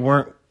that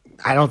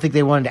I don't think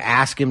they wanted to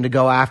ask him to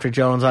go after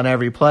Jones on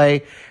every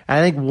play. And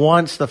I think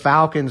once the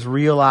Falcons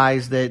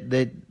realized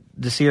that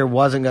Desir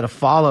wasn't going to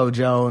follow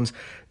Jones,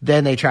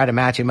 then they try to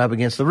match him up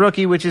against the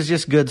rookie, which is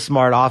just good,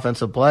 smart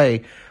offensive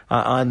play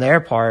on their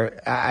part.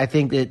 I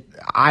think that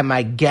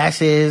my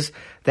guess is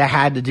that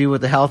had to do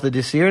with the health of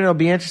Desir, and it'll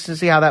be interesting to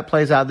see how that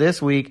plays out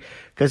this week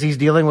because he's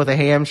dealing with a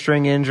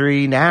hamstring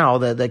injury now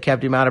that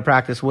kept him out of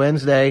practice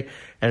Wednesday.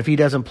 And if he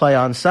doesn't play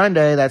on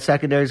Sunday, that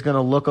secondary is going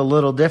to look a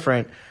little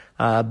different.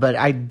 But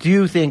I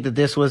do think that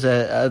this was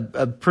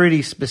a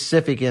pretty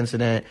specific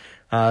incident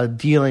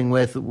dealing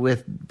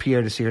with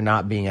Pierre Desir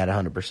not being at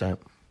 100%.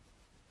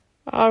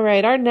 All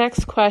right, our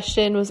next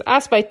question was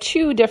asked by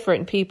 2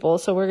 different people,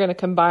 so we're going to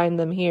combine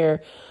them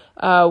here.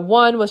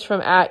 One was from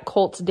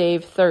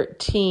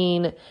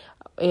 @ColtsDave13,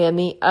 and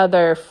the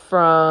other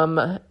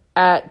from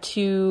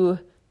 @2JUCD.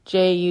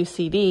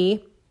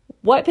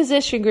 What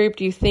position group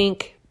do you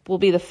think will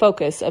be the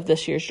focus of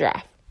this year's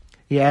draft?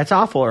 Yeah, it's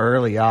awful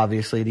early,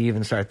 obviously, to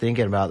even start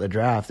thinking about the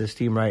draft. This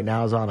team right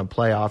now is on a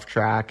playoff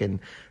track, and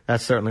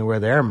that's certainly where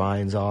their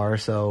minds are.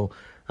 So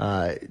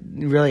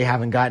really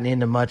haven't gotten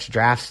into much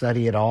draft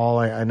study at all.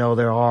 I know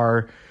there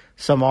are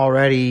some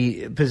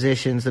already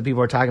positions that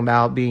people are talking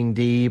about being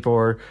deep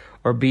or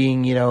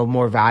being,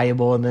 more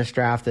valuable in this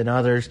draft than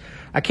others.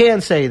 I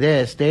can say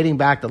this, dating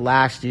back to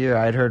last year,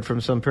 I'd heard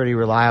from some pretty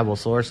reliable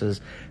sources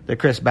that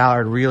Chris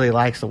Ballard really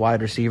likes the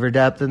wide receiver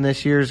depth in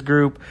this year's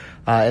group,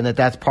 and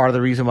that's part of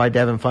the reason why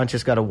Devin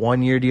Funchess got a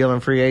 1-year deal in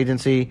free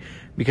agency,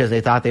 because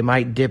they thought they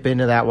might dip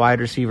into that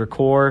wide receiver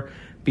core.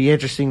 Be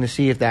interesting to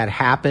see if that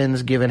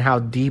happens, given how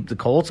deep the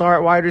Colts are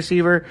at wide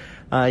receiver.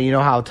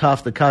 How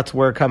tough the cuts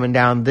were coming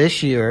down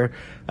this year.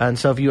 And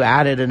so if you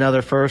added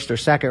another 1st or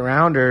 2nd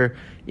rounder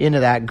into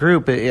that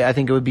group, I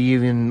think it would be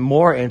even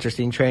more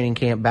interesting training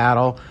camp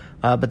battle.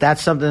 But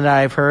that's something that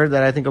I've heard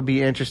that I think will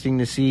be interesting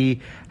to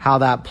see how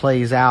that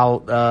plays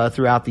out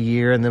throughout the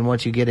year, and then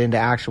once you get into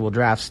actual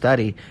draft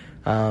study.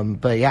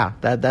 But yeah,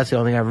 that's the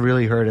only thing I've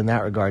really heard in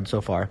that regard so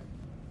far.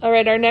 All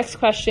right, our next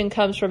question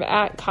comes from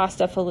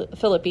 @Costa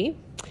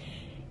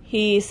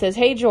He says,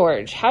 "Hey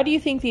George, how do you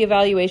think the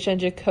evaluation of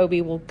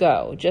Jacoby will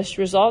go? Just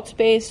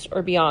results-based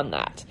or beyond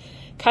that?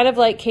 Kind of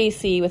like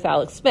KC with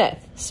Alex Smith.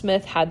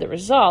 Smith had the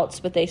results,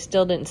 but they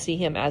still didn't see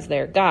him as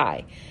their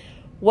guy.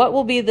 What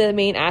will be the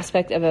main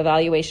aspect of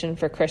evaluation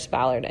for Chris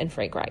Ballard and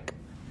Frank Reich?" I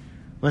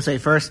want to say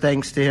first,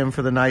 thanks to him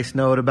for the nice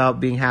note about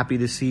being happy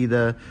to see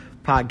the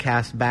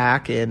podcast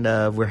back, and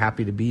we're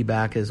happy to be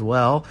back as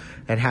well,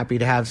 and happy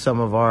to have some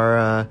of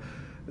the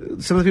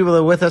people that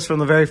are with us from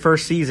the very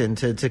first season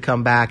to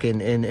come back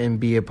and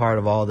be a part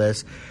of all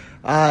this.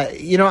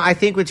 I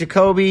think with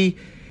Jacoby,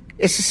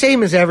 it's the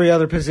same as every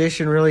other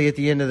position, really, at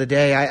the end of the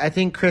day. I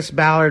think Chris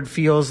Ballard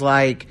feels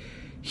like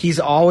he's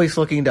always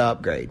looking to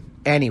upgrade.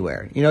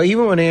 anywhere.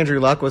 Even when Andrew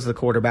Luck was the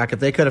quarterback, if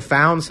they could have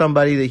found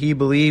somebody that he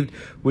believed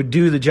would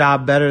do the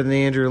job better than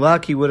Andrew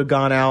Luck, he would have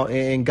gone out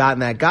and gotten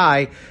that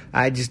guy.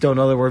 I just don't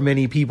know there were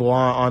many people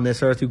on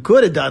this earth who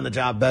could have done the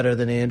job better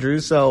than Andrew.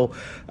 So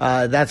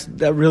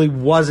that really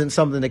wasn't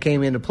something that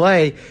came into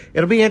play.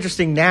 It'll be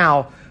interesting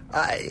now.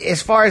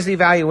 As far as the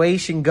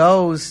evaluation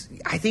goes,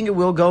 I think it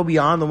will go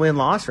beyond the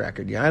win-loss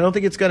record. I don't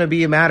think it's going to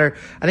be a matter.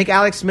 I think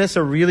Alex Smith's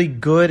a really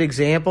good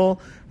example.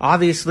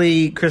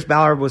 Obviously, Chris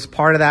Ballard was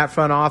part of that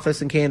front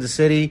office in Kansas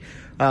City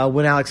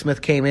when Alex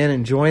Smith came in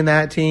and joined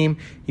that team.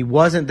 He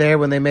wasn't there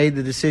when they made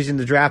the decision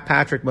to draft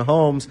Patrick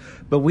Mahomes,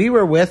 but we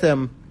were with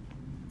him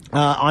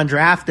on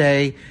draft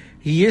day.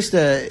 He used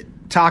to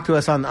talk to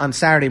us on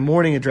Saturday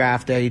morning of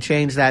draft day. He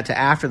changed that to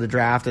after the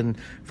draft, and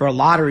for a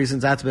lot of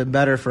reasons that's been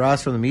better for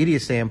us from the media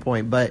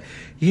standpoint. But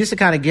he used to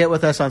kind of get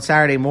with us on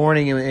Saturday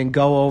morning and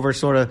go over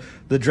sort of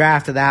the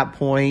draft at that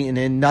point, and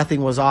then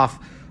nothing was off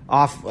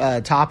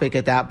topic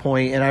at that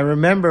point. And I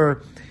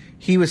remember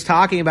he was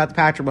talking about the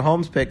Patrick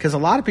Mahomes pick because a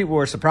lot of people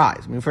were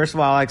surprised. First of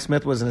all, Alex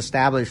Smith was an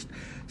established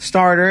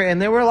starter,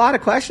 and there were a lot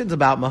of questions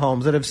about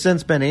Mahomes that have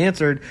since been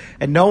answered,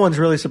 and no one's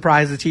really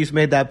surprised the Chiefs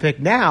made that pick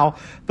now.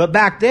 But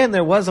back then,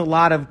 there was a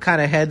lot of kind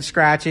of head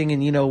scratching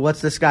and, what's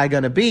this guy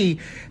going to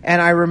be?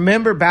 And I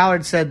remember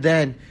Ballard said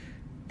then,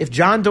 if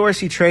John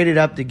Dorsey traded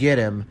up to get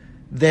him,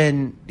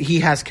 then he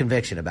has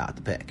conviction about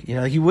the pick.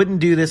 He wouldn't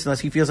do this unless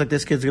he feels like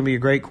this kid's going to be a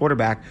great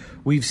quarterback.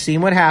 We've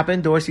seen what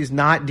happened. Dorsey's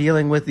not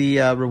dealing with the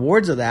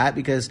rewards of that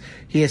because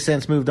he has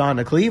since moved on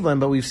to Cleveland,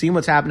 but we've seen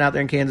what's happened out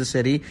there in Kansas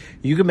City.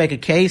 You can make a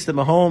case that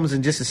Mahomes,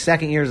 in just his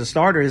second year as a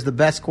starter, is the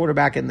best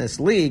quarterback in this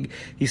league.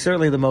 He's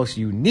certainly the most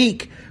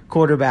unique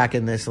quarterback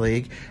in this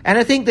league. And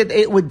I think that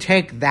it would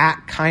take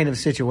that kind of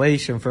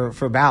situation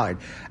for Ballard.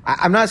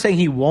 I'm not saying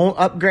he won't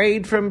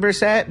upgrade from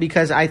Brissett,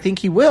 because I think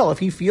he will if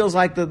he feels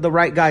like the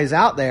right guy's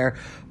out there.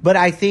 But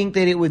I think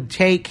that it would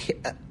take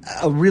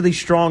a really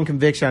strong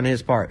conviction on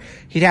his part.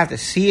 He'd have to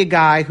see a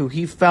guy who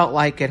he felt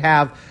like could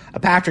have a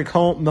Patrick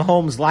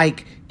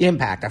Mahomes-like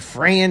impact, a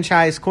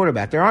franchise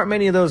quarterback. There aren't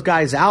many of those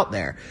guys out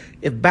there.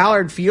 If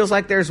Ballard feels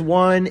like there's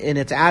one and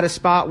it's at a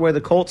spot where the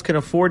Colts can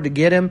afford to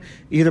get him,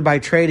 either by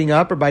trading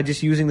up or by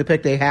just using the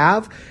pick they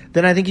have,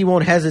 then I think he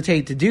won't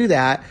hesitate to do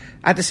that.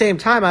 At the same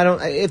time,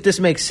 if this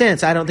makes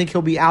sense, I don't think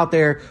he'll be out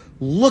there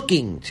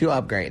looking to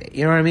upgrade it.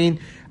 You know what I mean?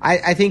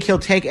 I think he'll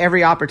take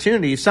every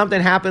opportunity. If something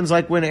happens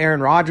like when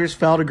Aaron Rodgers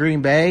fell to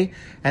Green Bay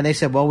and they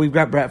said, well, we've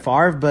got Brett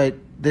Favre, but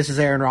this is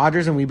Aaron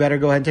Rodgers and we better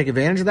go ahead and take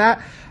advantage of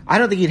that, I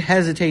don't think he'd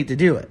hesitate to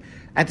do it.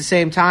 At the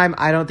same time,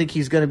 I don't think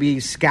he's going to be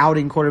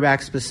scouting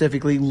quarterbacks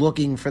specifically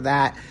looking for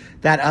that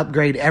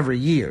upgrade every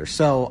year.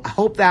 So I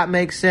hope that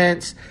makes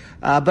sense.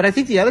 But I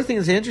think the other thing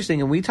that's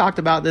interesting, and we talked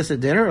about this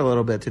at dinner a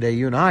little bit today,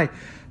 you and I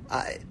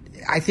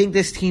think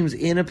this team's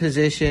in a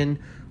position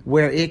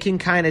where it can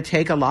kind of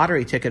take a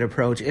lottery ticket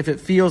approach if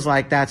it feels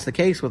like that's the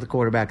case with a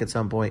quarterback at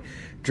some point.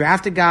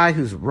 Draft a guy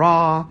who's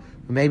raw,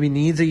 who maybe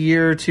needs a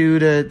year or two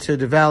to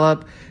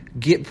develop,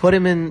 put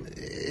him in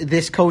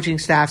this coaching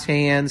staff's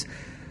hands,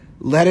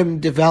 let him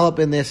develop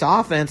in this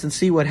offense and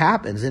see what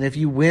happens. And if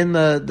you win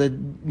the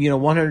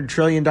 $100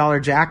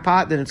 trillion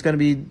jackpot, then it's going to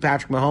be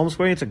Patrick Mahomes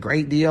for you. It's a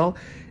great deal.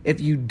 If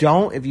you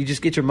don't, if you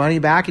just get your money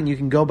back and you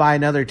can go buy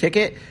another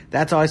ticket,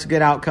 that's always a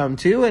good outcome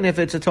too. And if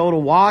it's a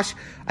total wash,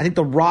 I think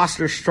the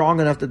roster's strong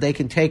enough that they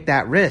can take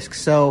that risk.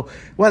 So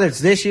whether it's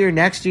this year,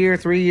 next year,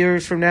 3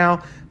 years from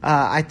now,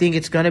 I think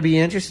it's going to be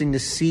interesting to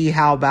see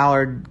how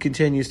Ballard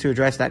continues to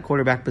address that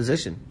quarterback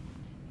position.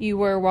 You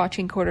were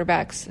watching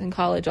quarterbacks in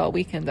college all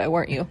weekend, though,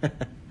 weren't you?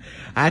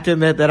 I have to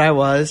admit that I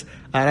was,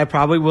 and I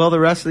probably will the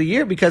rest of the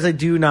year because I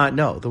do not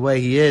know the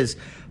way he is.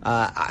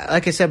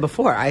 Like I said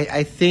before,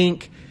 I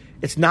think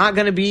it's not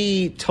going to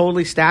be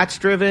totally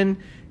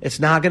stats-driven. It's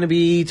not going to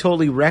be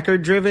totally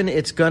record-driven.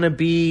 It's going to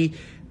be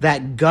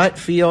that gut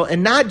feel,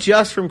 and not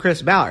just from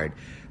Chris Ballard.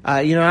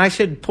 I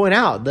should point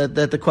out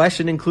that the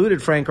question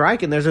included Frank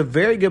Reich, and there's a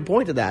very good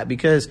point to that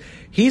because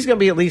he's going to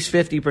be at least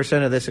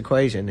 50% of this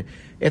equation.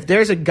 If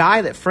there's a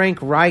guy that Frank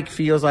Reich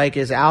feels like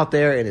is out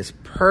there and is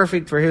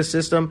perfect for his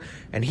system,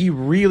 and he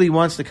really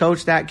wants to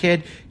coach that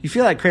kid, you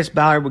feel like Chris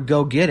Ballard would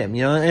go get him.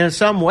 And in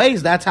some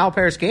ways, that's how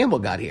Paris Campbell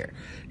got here.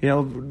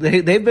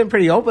 They've been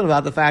pretty open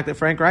about the fact that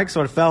Frank Reich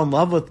sort of fell in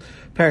love with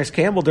Paris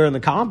Campbell during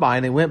the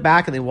combine. They went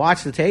back and they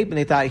watched the tape and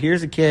they thought,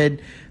 here's a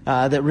kid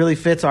that really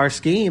fits our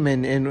scheme,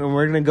 and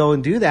we're going to go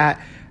and do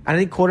that. I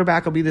think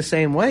quarterback will be the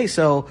same way.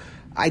 So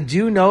I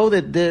do know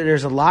that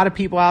there's a lot of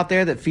people out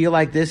there that feel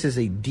like this is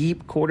a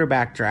deep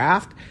quarterback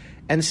draft.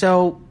 And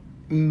so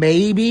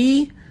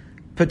maybe,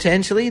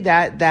 potentially,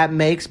 that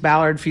makes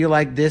Ballard feel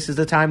like this is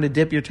the time to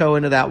dip your toe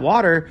into that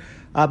water.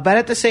 But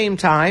at the same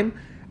time,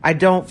 I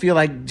don't feel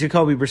like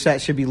Jacoby Brissett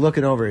should be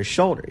looking over his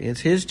shoulder. It's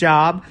his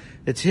job.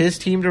 It's his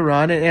team to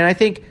run. And I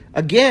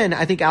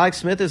think Alex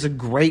Smith is a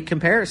great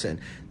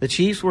comparison. The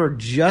Chiefs were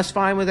just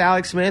fine with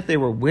Alex Smith. They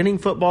were winning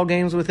football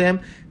games with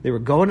him. They were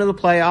going to the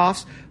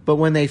playoffs. But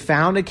when they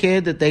found a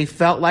kid that they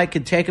felt like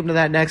could take him to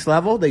that next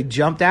level, they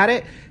jumped at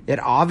it. It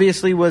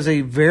obviously was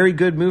a very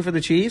good move for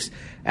the Chiefs.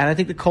 And I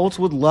think the Colts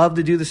would love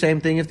to do the same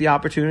thing if the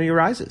opportunity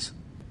arises.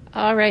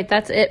 All right,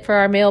 that's it for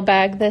our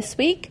mailbag this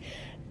week.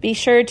 Be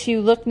sure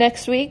to look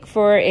next week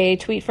for a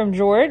tweet from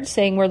George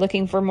saying we're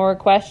looking for more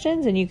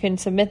questions, and you can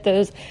submit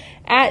those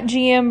at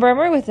GM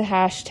Bremer with the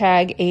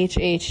hashtag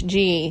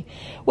HHG.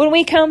 When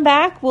we come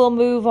back, we'll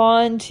move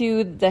on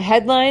to the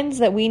headlines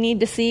that we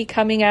need to see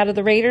coming out of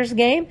the Raiders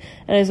game,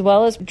 and as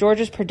well as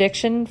George's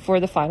prediction for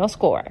the final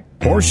score.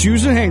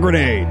 Horseshoes and hand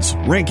grenades,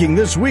 ranking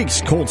this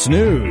week's Colts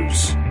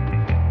news.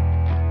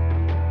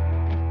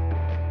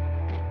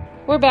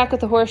 We're back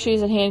with the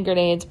Horseshoes and Hand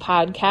Grenades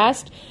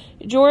podcast.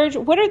 George,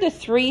 what are the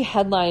 3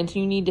 headlines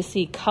you need to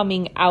see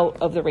coming out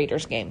of the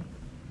Raiders game?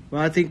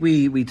 Well, I think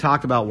we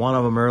talked about one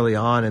of them early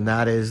on, and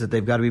that is that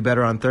they've got to be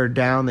better on third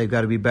down. They've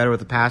got to be better with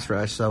the pass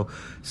rush. So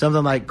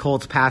something like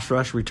Colts pass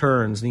rush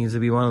returns needs to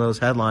be one of those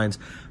headlines.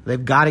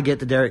 They've got to get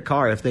to Derek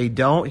Carr. If they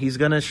don't, he's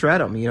going to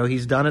shred them. You know,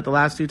 he's done it the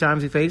last 2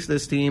 times he faced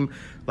this team.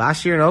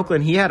 Last year in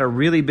Oakland, he had a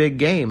really big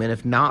game, and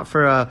if not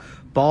for a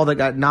ball that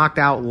got knocked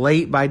out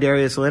late by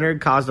Darius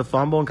Leonard, caused a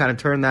fumble and kind of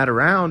turned that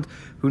around,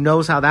 who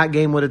knows how that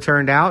game would have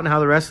turned out and how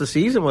the rest of the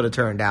season would have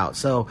turned out.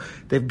 So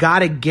they've got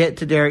to get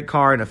to Derek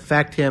Carr and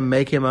affect him,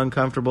 make him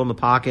uncomfortable in the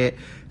pocket.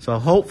 So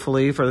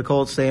hopefully, for the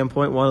Colts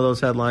standpoint, one of those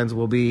headlines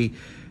will be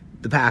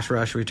the pass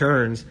rush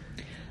returns.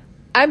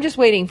 I'm just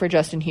waiting for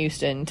Justin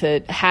Houston to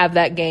have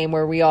that game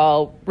where we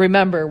all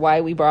remember why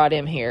we brought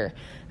him here.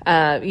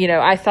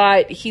 I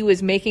thought he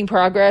was making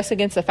progress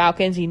against the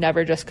Falcons. He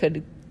never just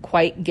could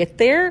quite get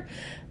there.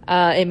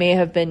 It may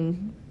have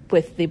been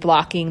with the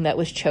blocking that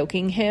was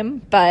choking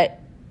him, but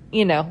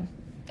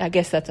I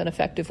guess that's an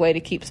effective way to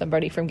keep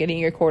somebody from getting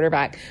your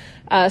quarterback.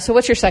 So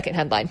what's your second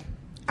headline?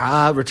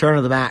 Return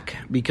of the Mack,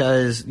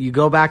 because you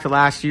go back to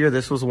last year,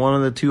 this was one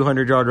of the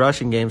 200-yard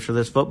rushing games for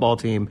this football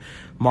team.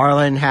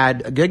 Marlon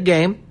had a good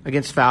game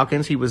against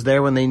Falcons. He was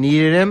there when they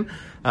needed him,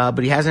 but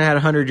he hasn't had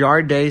a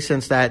 100-yard day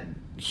since that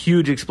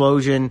huge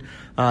explosion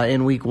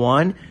in week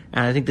 1.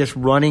 And I think this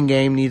running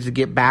game needs to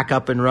get back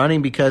up and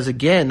running because,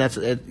 again, that's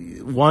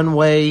one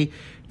way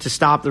to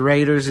stop the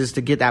Raiders is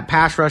to get that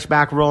pass rush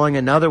back rolling.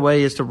 Another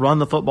way is to run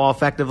the football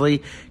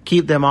effectively,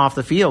 keep them off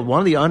the field. One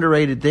of the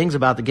underrated things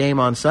about the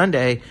game on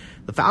Sunday,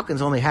 the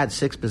Falcons only had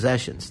 6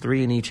 possessions,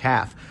 3 in each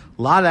half.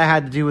 A lot of that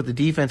had to do with the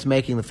defense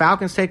making the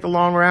Falcons take the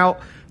long route,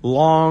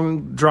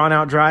 long,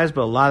 drawn-out drives,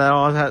 but a lot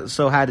of that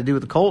also had to do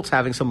with the Colts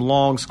having some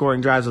long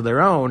scoring drives of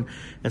their own.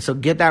 And so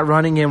get that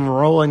running game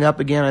rolling up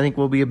again, I think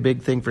will be a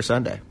big thing for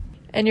Sunday.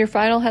 And your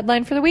final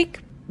headline for the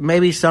week?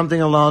 Maybe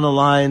something along the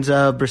lines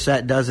of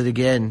Brissett does it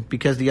again,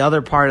 because the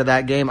other part of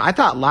that game, I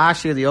thought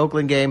last year the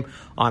Oakland game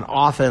on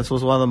offense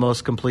was one of the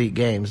most complete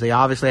games. They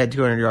obviously had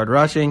 200-yard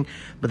rushing,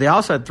 but they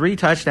also had 3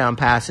 touchdown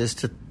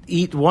passes,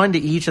 one to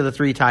each of the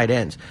 3 tight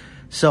ends.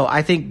 So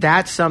I think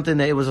that's something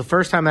that it was the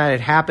first time that had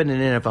happened in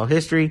NFL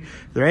history.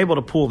 If they're able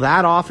to pull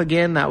that off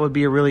again, that would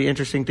be a really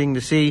interesting thing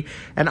to see.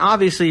 And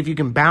obviously, if you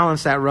can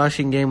balance that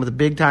rushing game with a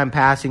big-time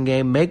passing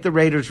game, make the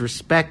Raiders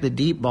respect the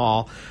deep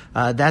ball,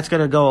 that's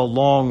going to go a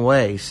long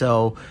way.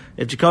 So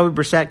if Jacoby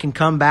Brissett can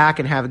come back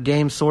and have a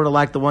game sort of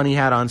like the one he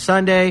had on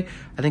Sunday,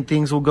 I think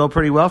things will go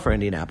pretty well for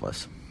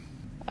Indianapolis.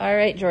 All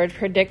right, George,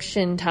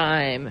 prediction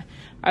time.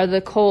 Are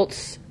the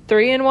Colts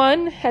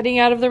 3-1 heading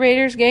out of the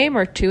Raiders game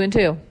or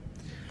 2-2?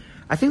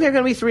 I think they're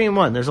going to be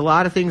 3-1. There's a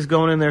lot of things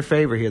going in their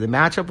favor here. They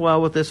match up well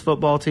with this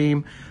football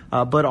team,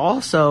 but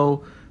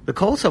also the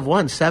Colts have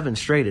won 7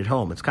 straight at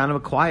home. It's kind of a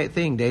quiet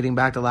thing dating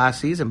back to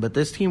last season, but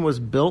this team was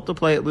built to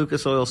play at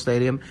Lucas Oil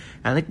Stadium,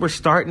 and I think we're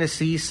starting to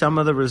see some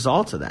of the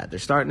results of that. They're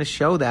starting to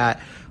show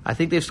that. I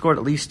think they've scored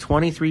at least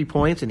 23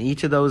 points in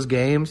each of those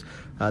games.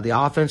 The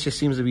offense just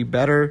seems to be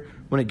better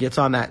when it gets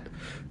on that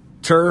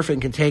turf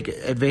and can take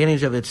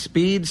advantage of its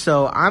speed.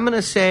 So I'm going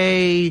to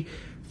say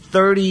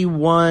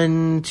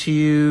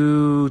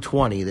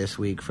 31-20 this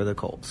week for the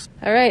Colts.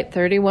 All right,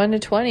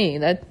 31-20.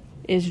 That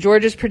is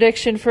George's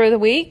prediction for the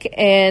week,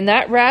 and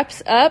that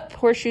wraps up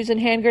Horseshoes and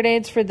Hand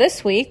Grenades for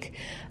this week.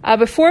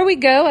 Before we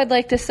go, I'd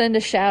like to send a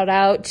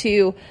shout-out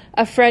to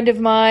a friend of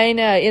mine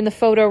in the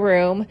photo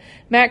room.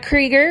 Matt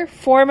Krieger,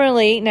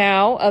 formerly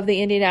now of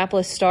the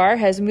Indianapolis Star,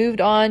 has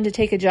moved on to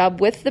take a job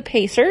with the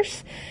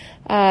Pacers.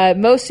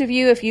 Most of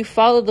you, if you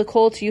followed the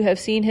Colts, you have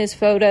seen his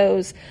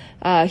photos.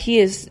 He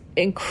is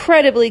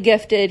incredibly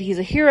gifted. He's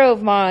a hero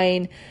of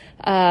mine,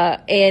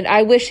 and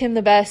I wish him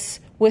the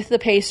best with the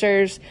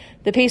Pacers.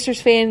 The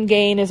Pacers fan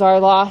gain is our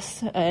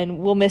loss, and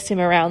we'll miss him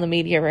around the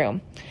media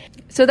room.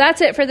 So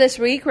that's it for this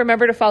week.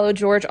 Remember to follow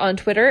George on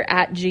Twitter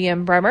at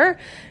GM Bremer.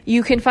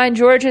 You can find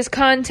George's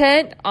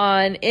content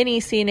on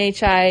any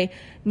CNHI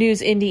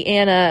News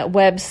Indiana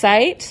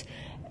website.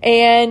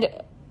 And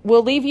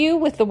we'll leave you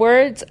with the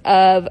words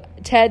of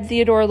Ted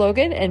Theodore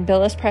Logan and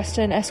Billis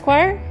Preston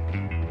Esquire.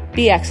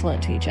 Be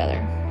excellent to each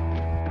other.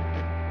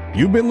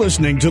 You've been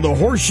listening to the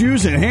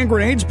Horseshoes and Hand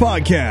Grenades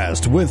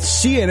podcast with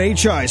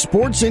CNHI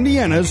Sports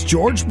Indiana's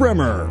George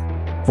Bremer.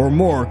 For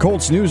more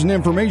Colts news and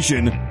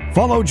information,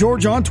 follow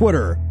George on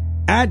Twitter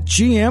at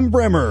GM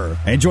Bremer.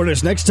 And join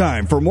us next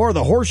time for more of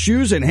the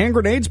Horseshoes and Hand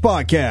Grenades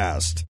podcast.